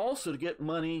it was also to get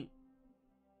money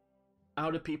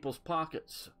out of people's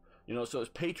pockets. You know, so it's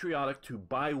patriotic to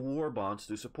buy war bonds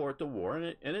to support the war,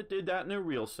 and it did that in a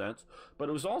real sense. But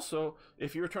it was also,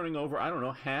 if you're turning over, I don't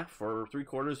know, half or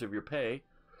three-quarters of your pay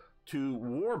to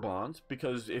war bonds,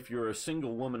 because if you're a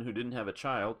single woman who didn't have a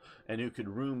child and who could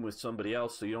room with somebody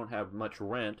else, so you don't have much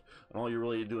rent, and all you're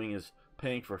really doing is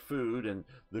paying for food, and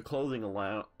the clothing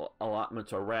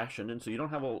allotments are rationed, and so you don't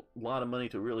have a lot of money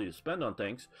to really spend on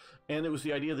things. And it was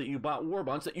the idea that you bought war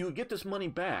bonds, that you would get this money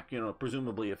back, you know,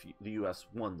 presumably if the U.S.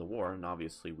 won the war, and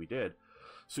obviously we did.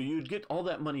 So you'd get all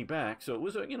that money back, so it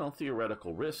was a, you know,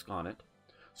 theoretical risk on it.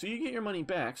 So you get your money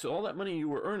back, so all that money you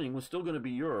were earning was still going to be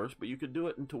yours, but you could do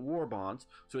it into war bonds,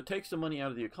 so it takes the money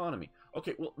out of the economy.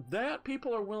 Okay, well, that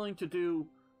people are willing to do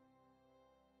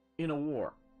in a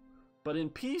war. But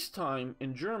in peacetime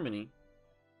in Germany,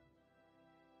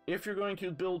 if you're going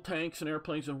to build tanks and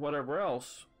airplanes and whatever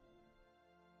else,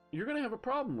 you're going to have a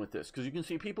problem with this, because you can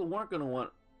see people weren't going to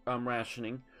want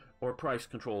rationing or price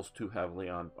controls too heavily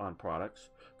on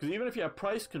products. Because even if you have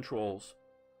price controls,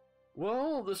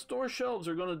 well, the store shelves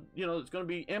are going to, you know, it's going to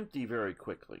be empty very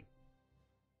quickly.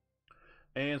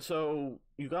 And so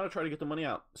you got to try to get the money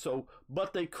out. So,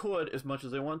 but they could as much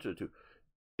as they wanted to,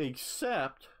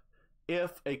 except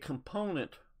if a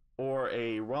component or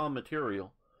a raw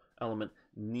material element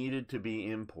needed to be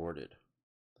imported.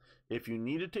 If you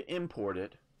needed to import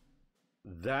it,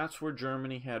 that's where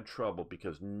Germany had trouble,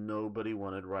 because nobody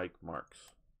wanted Reich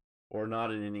marks, or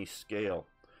not in any scale,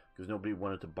 because nobody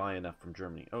wanted to buy enough from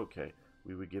Germany. Okay,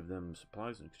 we would give them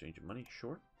supplies in exchange of money.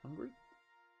 Short, Hungary,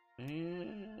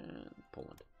 and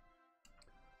Poland.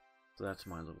 So that's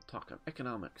my little talk on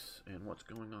economics and what's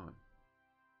going on.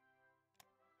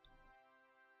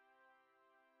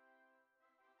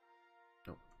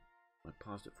 I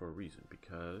paused it for a reason,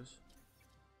 because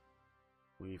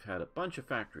we've had a bunch of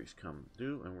factories come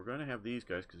due, and we're going to have these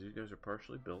guys, because these guys are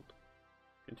partially built,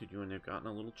 continue, and they've gotten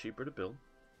a little cheaper to build.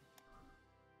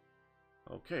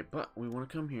 Okay, but we want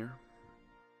to come here,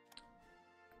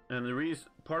 and the reason,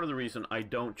 part of the reason I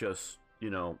don't just,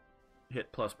 you know,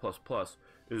 hit plus plus plus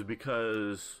is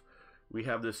because we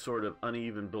have this sort of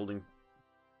uneven building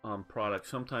product.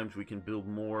 Sometimes we can build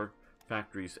more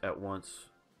factories at once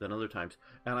than other times,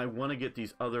 and I want to get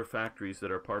these other factories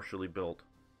that are partially built.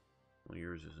 Well,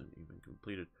 yours isn't even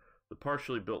completed. The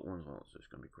partially built ones, well, it's just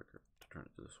going to be quicker to turn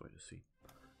it this way to see.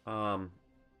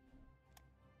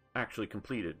 Actually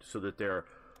completed, so that they're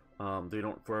they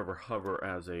don't forever hover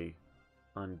as a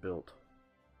unbuilt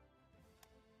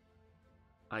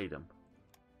item.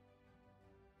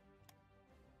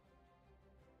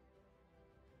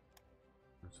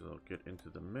 And so they'll get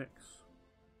into the mix.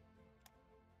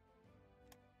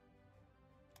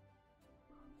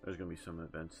 There's going to be some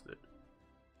events that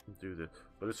do this,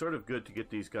 but it's sort of good to get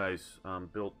these guys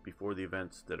built before the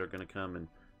events that are going to come and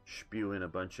spew in a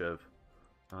bunch of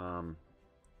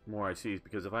more ICs,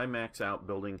 because if I max out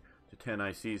building to 10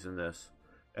 ICs in this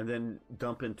and then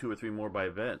dump in 2 or 3 more by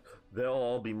event, they'll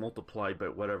all be multiplied by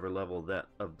whatever level that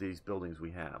of these buildings we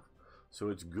have. So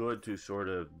it's good to sort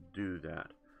of do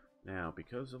that. Now,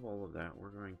 because of all of that, we're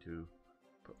going to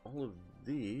put all of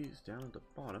these down at the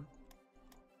bottom.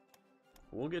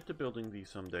 We'll get to building these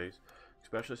some days,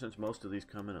 especially since most of these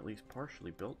come in at least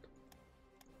partially built.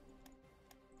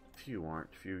 Few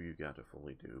aren't. Few you got to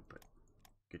fully do, but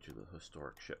get you the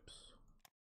historic ships.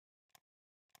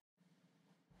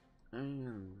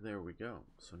 And there we go.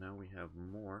 So now we have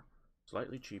more,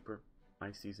 slightly cheaper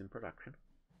ICs in production.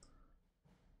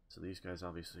 So these guys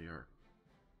obviously are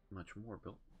much more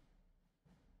built.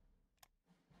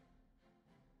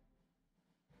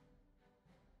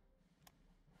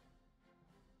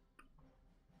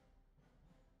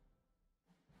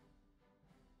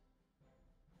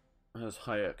 As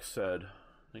Hayek said,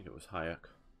 I think it was Hayek,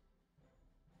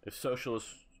 if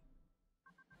socialists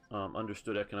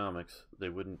understood economics, they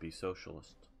wouldn't be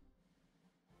socialist.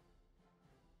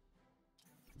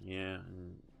 Yeah,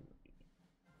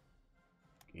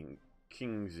 in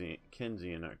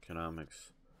Keynesian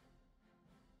economics,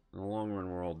 in the long run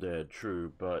we're all dead,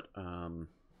 true, but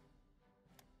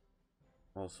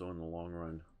also in the long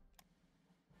run,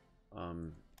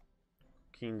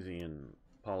 Keynesian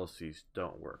policies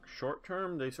don't work. Short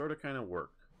term, they sort of kind of work,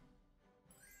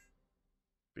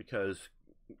 because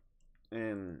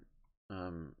in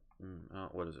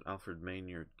what is it, Alfred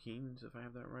Maynard Keynes, if I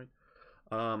have that right,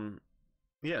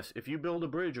 yes, if you build a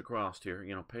bridge across here,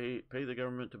 you know, pay the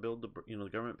government to build the, you know, the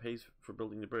government pays for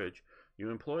building the bridge, you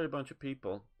employ a bunch of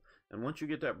people, and once you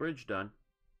get that bridge done,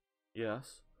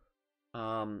 yes,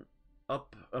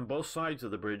 up on both sides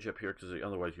of the bridge up here, because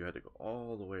otherwise you had to go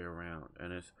all the way around,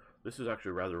 and this is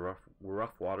actually rather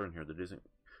rough water in here that isn't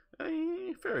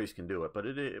Fairies can do it, but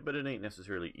it ain't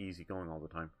necessarily easy going all the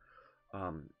time.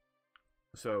 Um,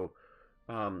 so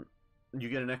you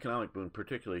get an economic boom,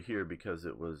 particularly here because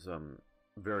it was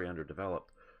very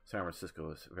underdeveloped. San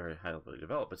Francisco is very highly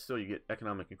developed, but still you get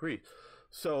economic increase.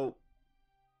 So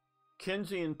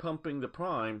Keynesian priming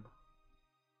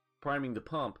the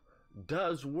pump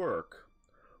does work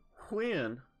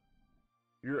when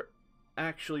you're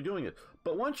actually doing it.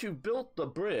 But once you've built the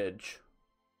bridge,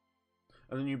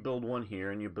 and then you build one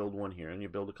here, and you build one here, and you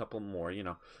build a couple more, you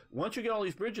know. Once you get all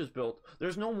these bridges built,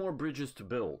 there's no more bridges to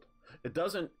build.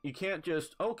 You can't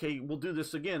just, okay, we'll do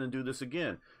this again and do this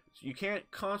again. You can't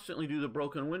constantly do the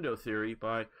broken window theory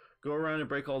by go around and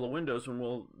break all the windows when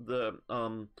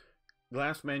the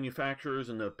glass manufacturers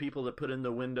and the people that put in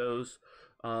the windows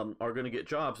are going to get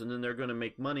jobs, and then they're going to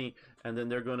make money, and then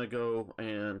they're going to go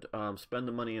and spend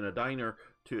the money in a diner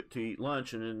to eat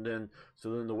lunch, and then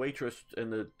the waitress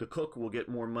and the cook will get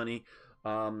more money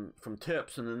from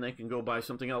tips, and then they can go buy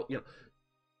something else. You know,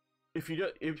 if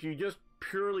you just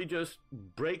purely just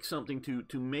break something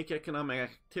to make economic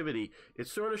activity, it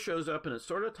sort of shows up and it's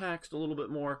sort of taxed a little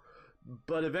bit more,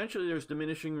 but eventually there's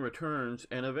diminishing returns,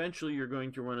 and eventually you're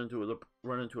going to run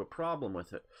into a problem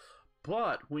with it.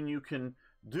 But when you can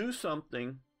do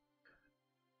something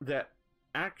that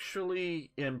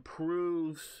actually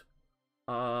improves,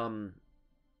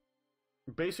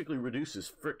 basically reduces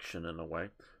friction in a way,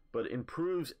 but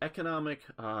improves economic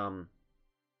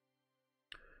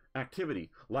activity,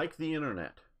 like the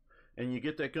internet, and you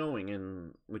get that going,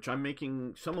 and which I'm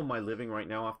making some of my living right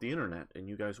now off the internet and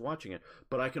you guys watching it,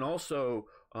 but I can also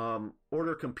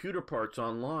order computer parts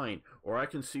online, or I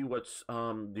can see what's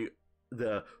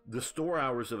the store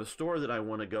hours of a store that I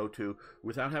want to go to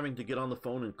without having to get on the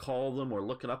phone and call them or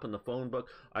look it up in the phone book.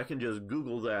 I can just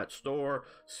Google that store,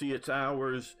 see its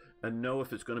hours, and know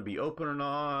if it's going to be open or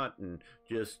not, and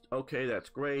just, okay, that's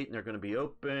great, and they're going to be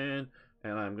open,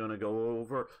 and I'm going to go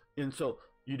over. And so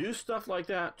you do stuff like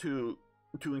that to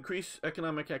increase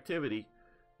economic activity.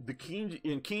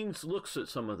 Keynes looks at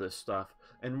some of this stuff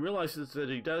and realizes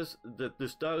that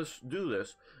this does do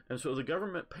this, and so the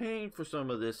government paying for some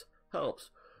of this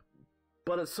helps.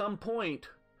 But at some point,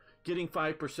 getting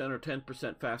 5% or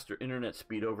 10% faster internet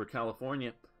speed over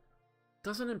California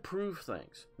doesn't improve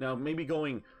things. Now, maybe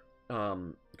going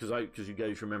because you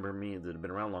guys remember me that have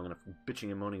been around long enough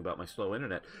bitching and moaning about my slow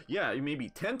internet. Yeah, maybe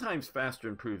 10 times faster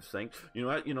improves things. You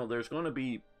know, there's going to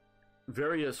be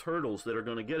various hurdles that are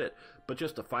going to get it, but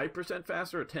just a 5%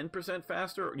 faster, a 10%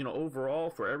 faster, you know, overall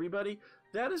for everybody,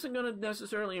 that isn't going to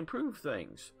necessarily improve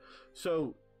things.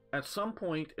 So at some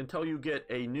point, until you get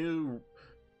a new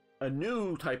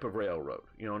type of railroad,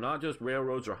 you know, not just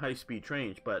railroads or high-speed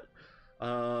trains, but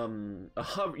a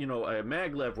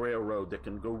maglev railroad that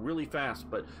can go really fast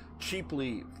but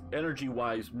cheaply,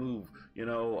 energy-wise, move, you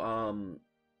know,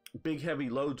 big heavy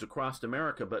loads across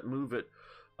America, but move it,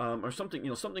 or something, you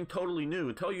know, something totally new.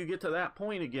 Until you get to that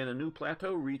point again, a new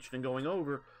plateau reached and going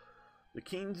over, the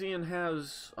Keynesian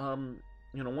has,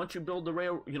 you know, once you build the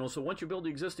rail, you know, so once you build the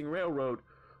existing railroad,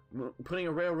 putting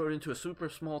a railroad into a super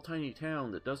small, tiny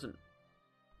town that doesn't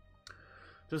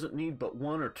need but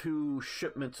 1 or 2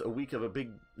 shipments a week of a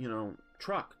big, you know,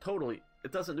 truck, totally,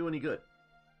 it doesn't do any good.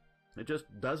 It just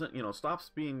doesn't, you know,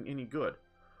 stops being any good.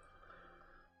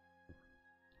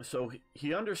 So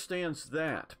he understands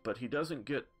that, but he doesn't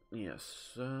get,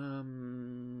 yes,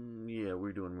 yeah,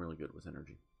 we're doing really good with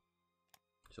energy.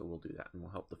 So we'll do that, and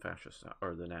we'll help the fascists out,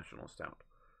 or the nationalists out.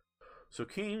 So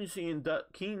Keynes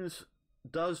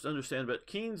does understand, but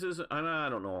Keynes isn't, and I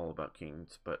don't know all about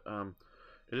Keynes, but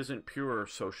it isn't pure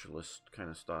socialist kind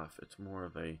of stuff. It's more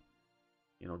of a,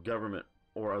 you know, government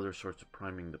or other sorts of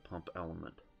priming the pump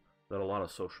element that a lot of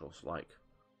socialists like.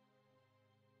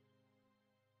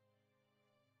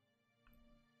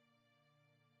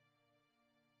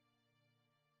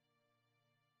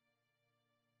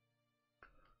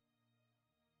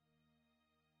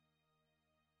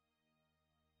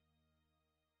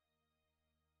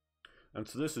 And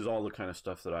so this is all the kind of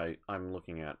stuff that I'm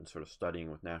looking at and sort of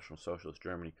studying with National Socialist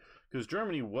Germany. Because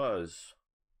Germany was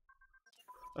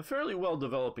a fairly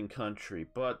well-developing country,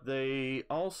 but they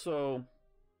also,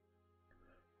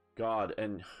 God,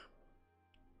 and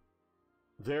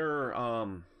their,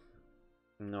 no,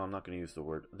 I'm not going to use the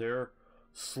word, their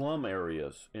slum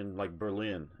areas in like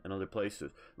Berlin and other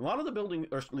places, a lot of the buildings,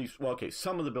 or at least, well, okay,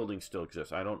 some of the buildings still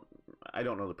exist. I don't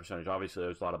know the percentage. Obviously,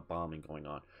 there's a lot of bombing going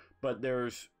on, but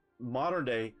there's modern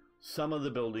day, some of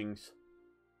the buildings,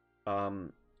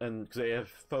 and they have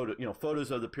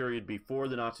photos of the period before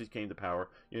the Nazis came to power,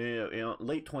 you know,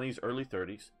 late 20s, early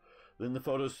 30s. Then the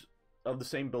photos of the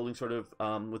same building, sort of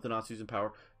with the Nazis in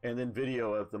power, and then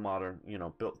video of the modern,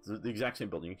 built the exact same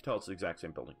building. You can tell it's the exact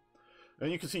same building,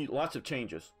 and you can see lots of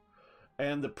changes.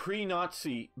 And the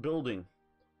pre-Nazi building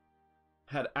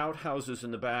had outhouses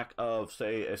in the back of,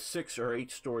 say, a 6 or 8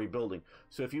 story building.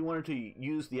 So if you wanted to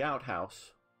use the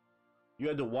outhouse, you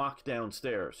had to walk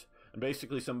downstairs. And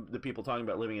basically, the people talking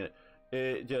about living in it,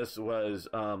 it just was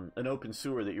an open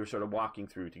sewer that you were sort of walking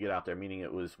through to get out there, meaning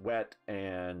it was wet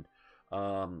and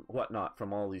whatnot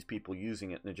from all these people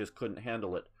using it, and it just couldn't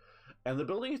handle it. And the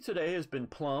building today has been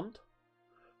plumbed,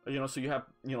 so you have,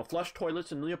 flush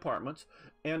toilets in the apartments.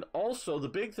 And also the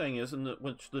big thing is,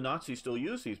 which the Nazis still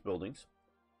use these buildings,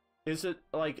 is that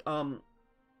like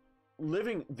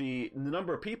the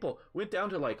number of people went down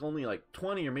to like only like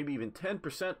 20 or maybe even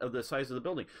 10% of the size of the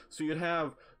building. So you'd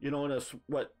have, in a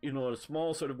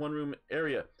small sort of one-room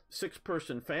area,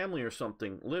 6-person family or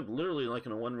something lived literally like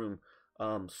in a one-room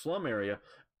slum area.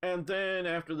 And then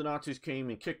after the Nazis came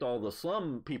and kicked all the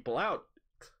slum people out,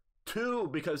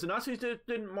 because the Nazis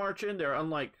didn't march in there,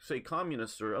 unlike, say,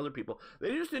 communists or other people. They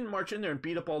just didn't march in there and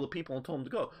beat up all the people and told them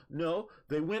to go. No,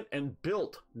 they went and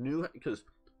built new, because,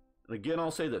 again,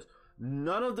 I'll say this,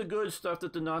 none of the good stuff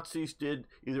that the Nazis did,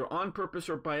 either on purpose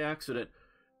or by accident,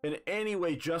 in any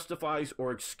way justifies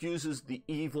or excuses the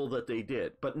evil that they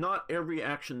did. But not every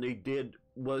action they did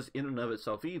was in and of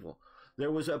itself evil.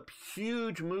 There was a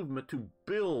huge movement to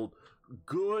build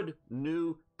good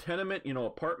new tenement,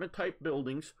 apartment type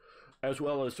buildings, as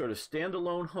well as sort of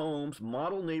standalone homes,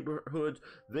 model neighborhoods.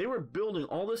 They were building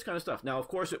all this kind of stuff. Now, of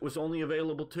course, it was only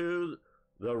available to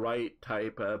the right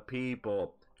type of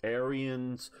people.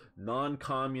 Aryans,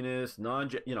 non-communists,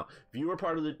 if you were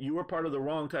part of the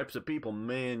wrong types of people,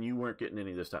 man, you weren't getting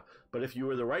any of this stuff. But if you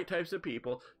were the right types of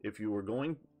people, if you were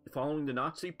following the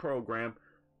Nazi program,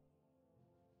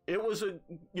 it was and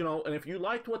if you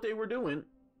liked what they were doing,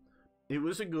 it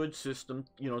was a good system,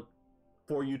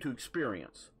 for you to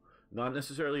experience. Not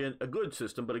necessarily a good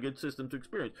system, but a good system to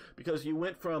experience. Because you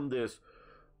went from this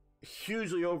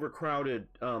hugely overcrowded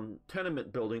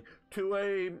tenement building to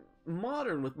a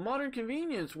modern, with modern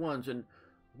convenience ones. And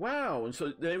wow. And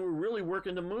so they were really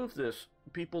working to move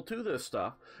people to this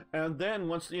stuff. And then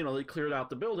once, they cleared out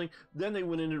the building, then they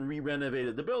went in and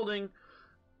re-renovated the building.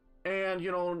 And,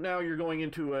 now you're going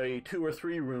into a 2 or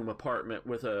 3 room apartment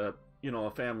with a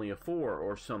family of 4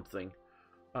 or something.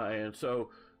 And so,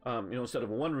 instead of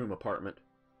a 1-room apartment,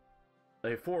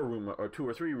 a 4-room or 2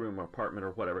 or 3 room apartment or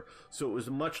whatever. So it was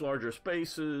much larger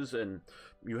spaces, and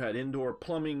you had indoor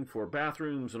plumbing for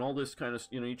bathrooms and all this kind of,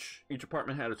 each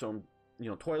apartment had its own,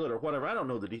 toilet or whatever. I don't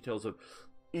know the details of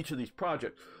each of these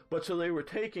projects. But so they were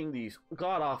taking these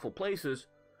god-awful places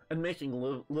and making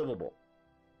livable.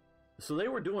 So they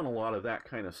were doing a lot of that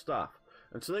kind of stuff.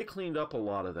 And so they cleaned up a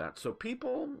lot of that. So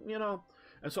people,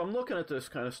 and so I'm looking at this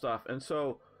kind of stuff. And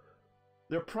so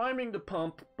they're priming the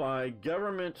pump by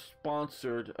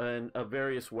government-sponsored in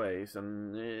various ways.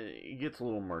 And it gets a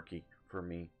little murky for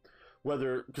me.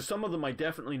 Because some of them I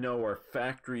definitely know are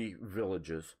factory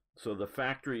villages. So the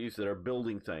factories that are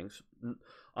building things,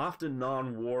 often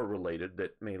non-war related,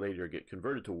 that may later get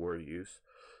converted to war use,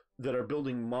 that are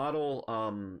building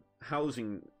model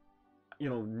housing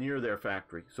near their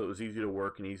factory, so it was easy to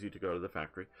work and easy to go to the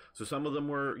factory. So some of them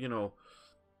were,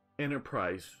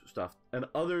 enterprise stuff, and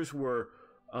others were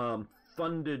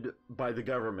funded by the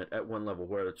government at one level,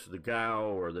 where it's the GAO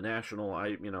or the national,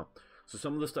 so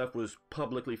some of the stuff was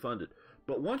publicly funded.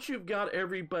 But once you've got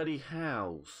everybody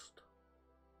housed,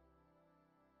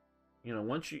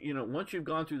 once you've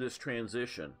gone through this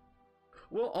transition,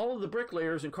 well, all of the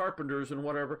bricklayers and carpenters and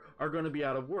whatever are going to be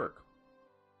out of work.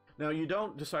 Now, you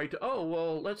don't decide to,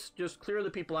 let's just clear the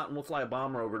people out and we'll fly a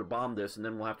bomber over to bomb this, and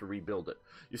then we'll have to rebuild it.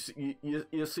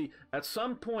 You see, at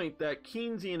some point, that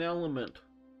Keynesian element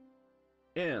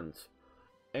ends.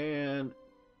 And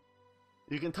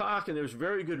you can talk, and there's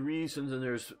very good reasons, and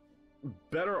there's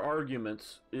better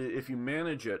arguments, if you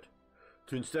manage it,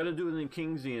 to, instead of doing it in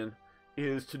Keynesian,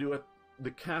 is to do it the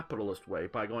capitalist way,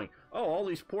 by going, all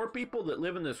these poor people that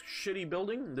live in this shitty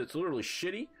building that's literally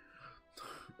shitty,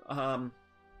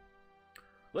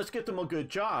 let's get them good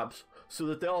jobs so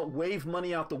that they'll wave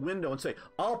money out the window and say,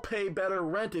 I'll pay better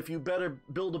rent if you better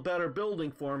build a better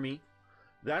building for me.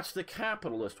 That's the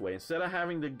capitalist way. Instead of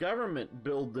having the government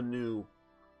build the new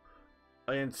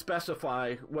and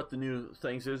specify what the new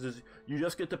things is you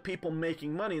just get the people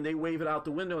making money and they wave it out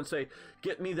the window and say,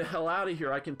 get me the hell out of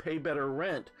here. I can pay better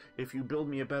rent if you build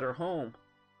me a better home.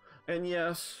 And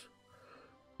yes,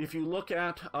 if you look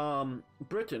at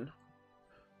Britain,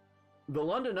 the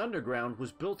London Underground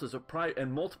was built as a private,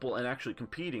 and multiple, and actually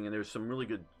competing, and there's some really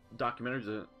good documentaries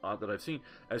that I've seen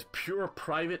as pure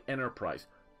private enterprise,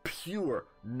 pure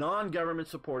non-government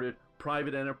supported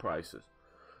private enterprises.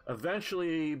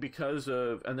 Eventually, because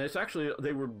of, and it's actually,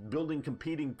 they were building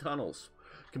competing tunnels,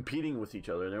 competing with each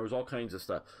other, and there was all kinds of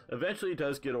stuff. Eventually it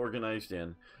does get organized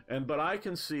in, but I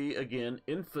can see, again,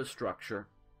 infrastructure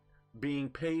being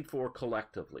paid for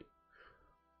collectively.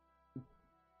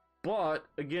 But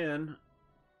again,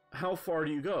 how far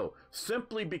do you go?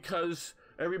 Simply because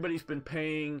everybody's been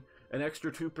paying an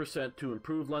extra 2% to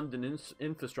improve London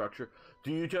infrastructure,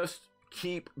 do you just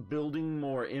keep building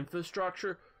more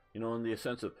infrastructure? You know, in the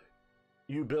sense of,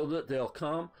 you build it, they'll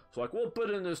come. So like, we'll put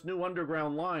in this new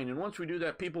underground line, and once we do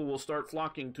that, people will start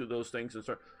flocking to those things and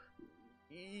start.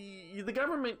 The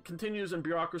government continues, and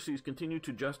bureaucracies continue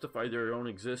to justify their own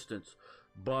existence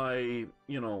by,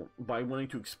 you know, by wanting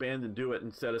to expand and do it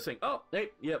instead of saying, oh, hey,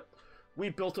 yep, we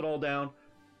built it all down.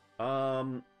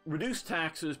 Reduce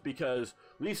taxes because,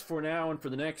 at least for now and for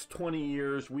the next 20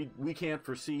 years, we can't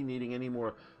foresee needing any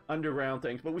more underground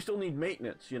things, but we still need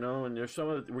maintenance, you know, and there's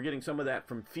we're getting some of that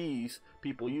from fees,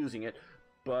 people using it,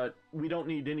 but we don't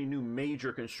need any new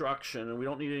major construction, and we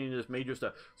don't need any of this major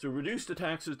stuff. So reduce the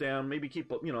taxes down, maybe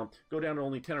keep, you know, go down to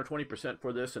only 10 or 20%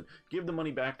 for this, and give the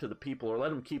money back to the people, or let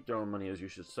them keep their own money, as you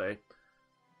should say.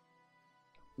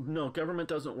 No, government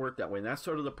doesn't work that way, and that's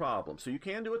sort of the problem. So you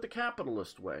can do it the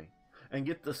capitalist way and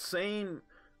get the same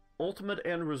ultimate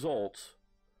end results.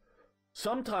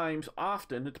 Sometimes,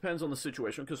 often, it depends on the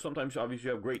situation, because sometimes obviously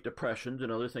you have Great Depressions and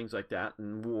other things like that,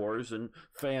 and wars and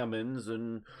famines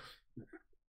and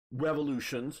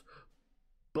revolutions,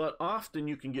 but often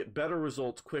you can get better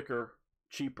results quicker,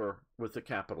 cheaper with the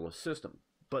capitalist system,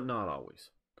 but not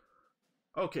always.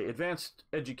 Okay, advanced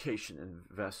education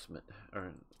investment,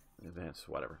 or advanced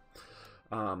whatever.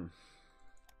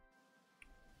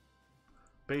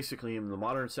 Basically, in the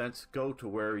modern sense, go to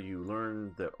where you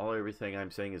learn that everything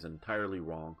I'm saying is entirely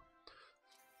wrong.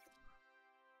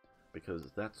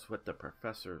 Because that's what the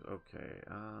professor... Okay,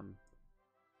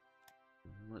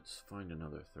 let's find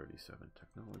another 37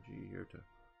 technology here to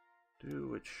do,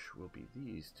 which will be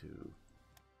these two.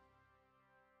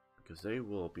 Because they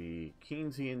will be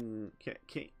Keynesian...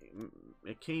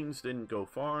 Keynes didn't go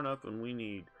far enough, and we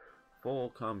need full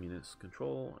communist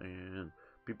control, and...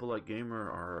 people like Gamer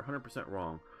are 100%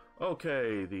 wrong.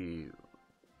 Okay, the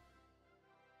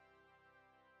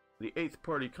 8th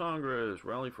Party Congress,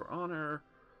 Rally for Honor.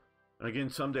 And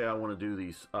again, someday I want to do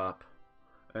these up.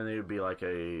 And they would be like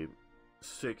a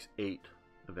 6-8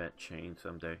 event chain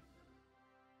someday.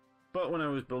 But when I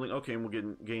was building, okay, and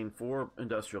we'll gain 4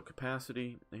 industrial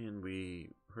capacity. And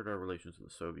we hurt our relations with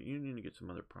the Soviet Union to get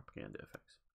some other propaganda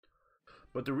effects.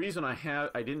 But the reason I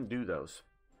didn't do those,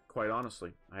 quite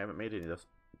honestly, I haven't made any of this,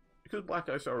 because Black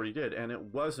Ice already did, and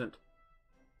it wasn't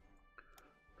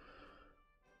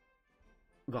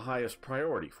the highest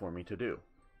priority for me to do.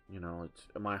 You know,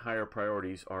 my higher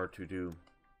priorities are to do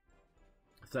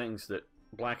things that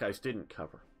Black Ice didn't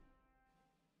cover.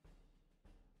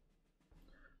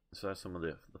 So that's some of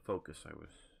the focus I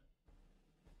was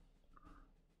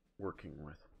working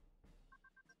with.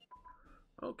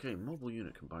 Okay, mobile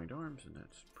unit combined arms, and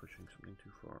that's pushing something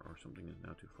too far, or something is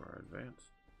now too far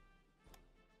advanced.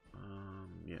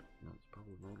 Yeah, no, it's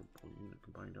probably multiple unit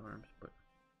combined arms, but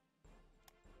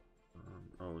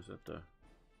oh, is that the,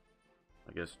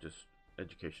 I guess just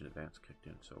education advanced kicked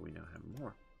in, so we now have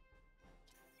more.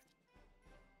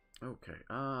 Okay,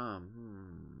 well,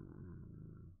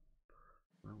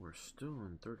 we're still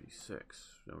in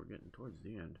 36, so we're getting towards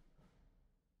the end.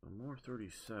 So more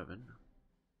 37.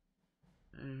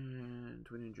 And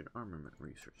twin engine armament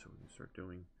research, so we can start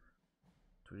doing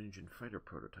twin engine fighter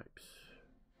prototypes.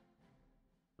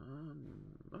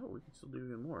 Oh, we can still do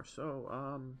even more. So,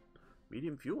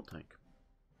 medium fuel tank.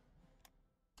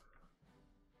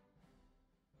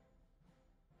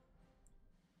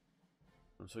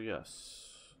 And so yes,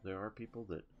 there are people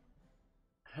that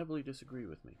heavily disagree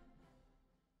with me.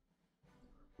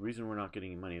 The reason we're not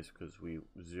getting money is because we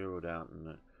zeroed out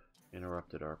and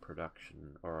interrupted our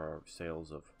production or our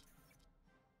sales of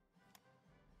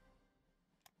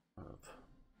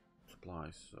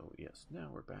supplies. So yes, now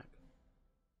we're back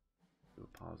to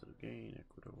a positive gain.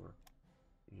 Ecuador,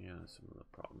 yeah, some of the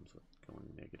problems with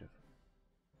going negative.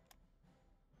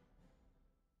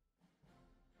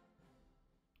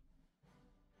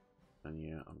 And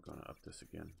yeah, I'm gonna up this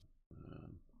again.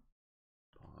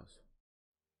 Pause.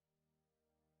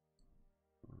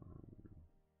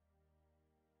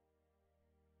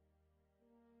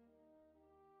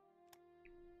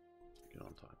 Get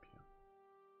on top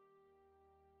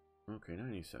here. Okay,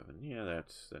 97. Yeah,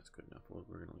 that's good enough.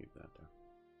 We're gonna leave that there.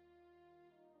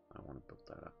 I want to build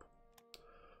that up.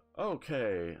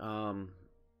 Okay,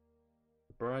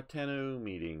 Brătanu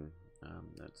meeting.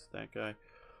 That's that guy.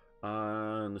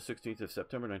 On the 16th of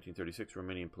September 1936,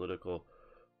 Romanian political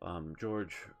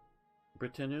George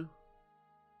Brătanu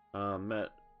met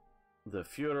the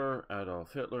Führer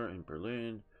Adolf Hitler in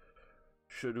Berlin.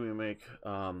 Should we make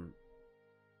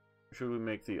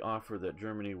the offer that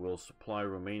Germany will supply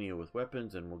Romania with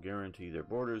weapons and will guarantee their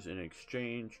borders in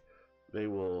exchange? They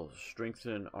will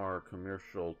strengthen our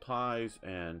commercial ties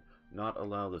and not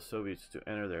allow the Soviets to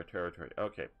enter their territory.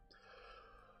 Okay.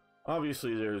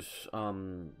 Obviously, there's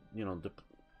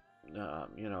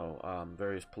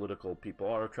various political people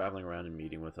are traveling around and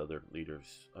meeting with other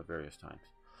leaders of various times.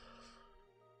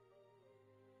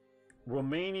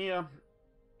 Romania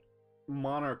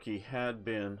monarchy had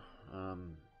been,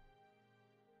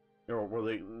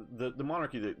 the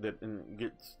monarchy that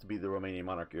gets to be the Romanian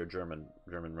monarchy or German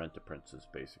rent-a-princes,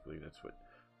 basically. That's what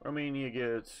Romania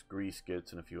gets, Greece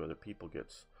gets, and a few other people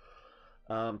gets.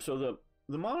 So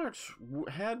the monarchs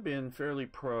had been fairly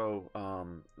pro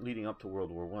leading up to World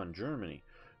War I, Germany.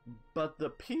 But the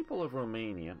people of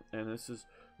Romania, and this is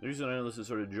the reason I know this is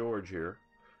sort of George here,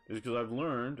 is because I've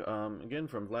learned, again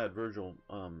from Vlad Virgil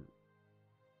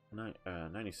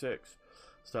 96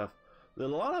 stuff, that a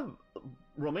lot of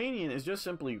Romanian is just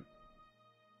simply,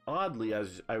 oddly,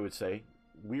 as I would say,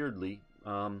 weirdly,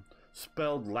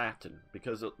 spelled Latin,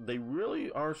 because they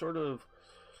really are sort of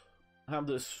have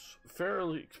this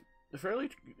fairly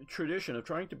tradition of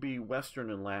trying to be Western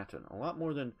and Latin, a lot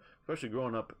more than, especially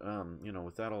growing up,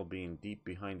 with that all being deep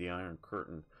behind the Iron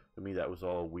Curtain. To me, that was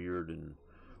all weird and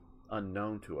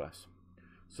unknown to us.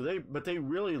 So they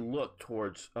really look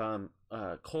towards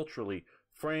culturally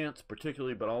France,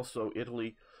 particularly, but also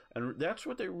Italy, and that's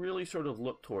what they really sort of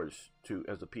look towards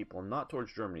as a people, not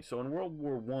towards Germany. So in World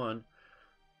War I,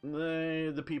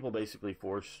 the people basically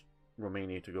forced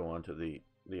Romania to go onto the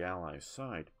Allies'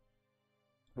 side,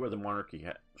 where the monarchy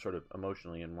had sort of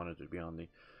emotionally and wanted to be on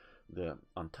the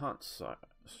Entente side.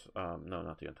 No,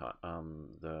 not the Entente.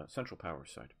 The Central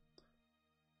Powers side.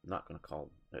 I'm not going to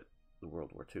call it the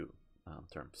World War II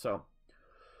term. So,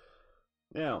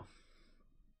 yeah,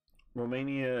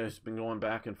 Romania has been going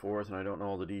back and forth, and I don't know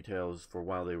all the details for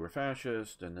while they were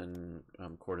fascist, and then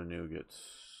Cordonu gets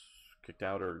kicked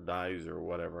out or dies or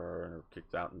whatever, or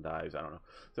kicked out and dies. I don't know.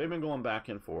 So they've been going back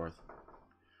and forth.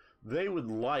 They would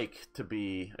like to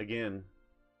be, again,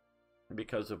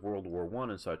 because of World War I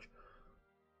and such,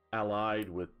 allied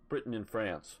with Britain and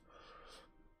France.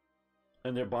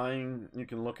 And they're buying, you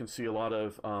can look and see a lot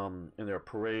of, in their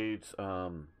parades,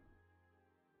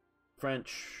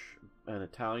 French and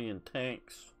Italian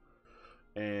tanks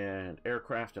and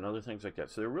aircraft and other things like that.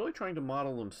 So they're really trying to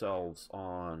model themselves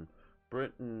on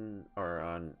Britain, or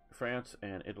on France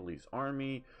and Italy's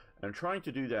army, and trying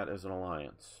to do that as an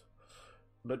alliance.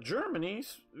 But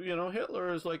Germany's,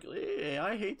 Hitler is like, hey,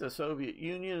 I hate the Soviet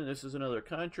Union, and this is another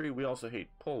country. We also hate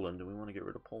Poland, and we want to get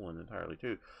rid of Poland entirely,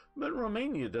 too. But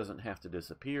Romania doesn't have to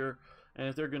disappear, and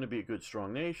if they're going to be a good,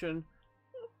 strong nation,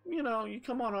 you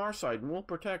come on our side, and we'll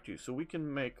protect you. So we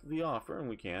can make the offer,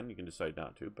 and you can decide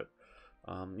not to, but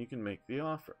you can make the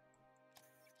offer.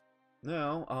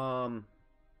 Now,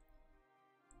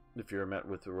 if you're met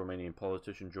with the Romanian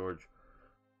politician, George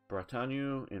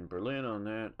Brătanu in Berlin on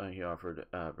that, he offered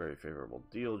a very favorable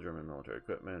deal, German military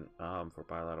equipment for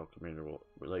bilateral community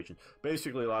relations.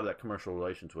 Basically, a lot of that commercial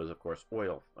relations was, of course,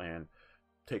 oil, and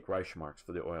take Reichsmarks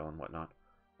for the oil and whatnot,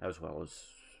 as well as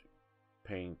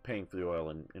paying for the oil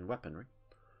in weaponry.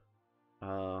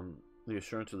 The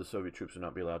assurance of the Soviet troops would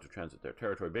not be allowed to transit their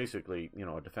territory. Basically,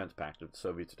 a defense pact. If the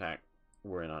Soviets attack,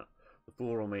 we're in on it. The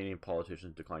fool Romanian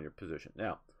politicians decline your position.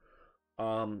 Now,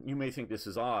 you may think this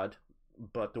is odd,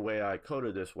 but the way I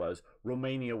coded this was,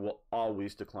 Romania will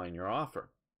always decline your offer.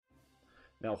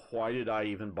 Now, why did I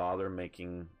even bother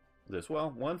making this? Well,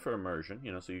 one, for immersion,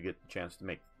 so you get the chance to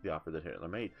make the offer that Hitler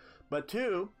made. But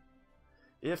two,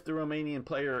 if the Romanian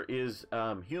player is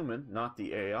human, not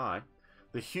the AI,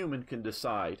 the human can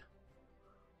decide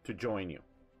to join you,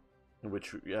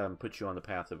 which puts you on the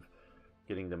path of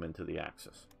getting them into the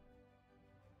Axis.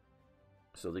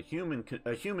 So a human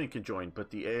can join, but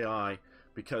the AI,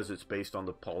 because it's based on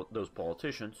those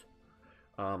politicians,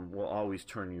 will always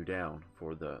turn you down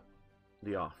for the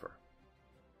offer.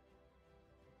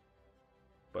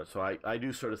 But so I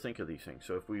do sort of think of these things.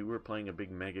 So if we were playing a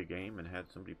big mega game and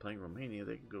had somebody playing Romania,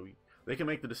 they can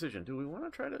make the decision. Do we want to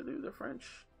try to do the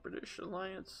French-British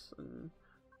alliance,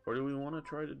 or do we want to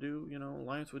try to do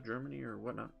alliance with Germany or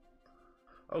whatnot?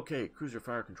 Okay, cruiser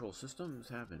fire control systems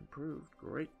have improved.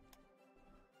 Great.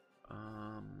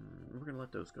 We're going to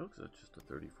let those go because that's just a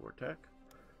 34 tech.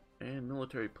 And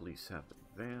military police have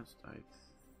advanced, I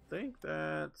think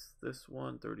that's this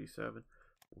one, 37.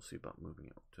 We'll see about moving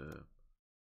it to,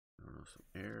 I don't know, some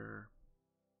air.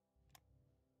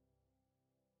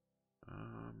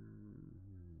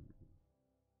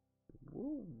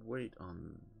 We'll wait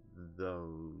on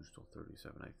those till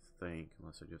 37, I think,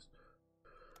 unless I just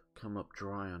come up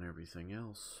dry on everything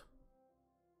else.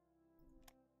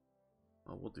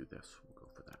 Oh, we'll do this. We'll go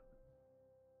for that.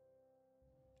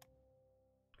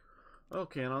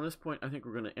 Okay, and on this point, I think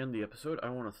we're going to end the episode. I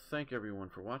want to thank everyone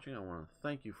for watching. I want to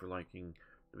thank you for liking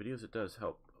the videos. It does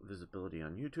help visibility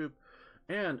on YouTube.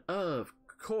 And, of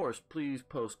course, please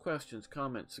post questions,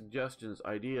 comments, suggestions,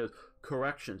 ideas,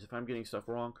 corrections. If I'm getting stuff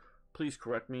wrong, please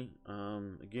correct me.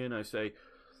 Again, I say,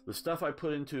 the stuff I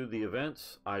put into the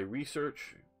events, I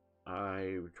research.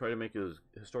 I try to make it as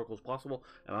historical as possible.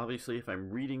 And obviously, if I'm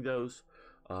reading those,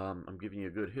 I'm giving you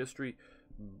a good history.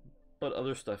 But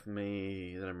other stuff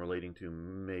that I'm relating to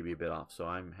may be a bit off. So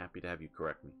I'm happy to have you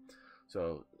correct me.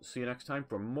 So see you next time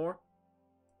for more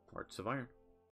Hearts of Iron.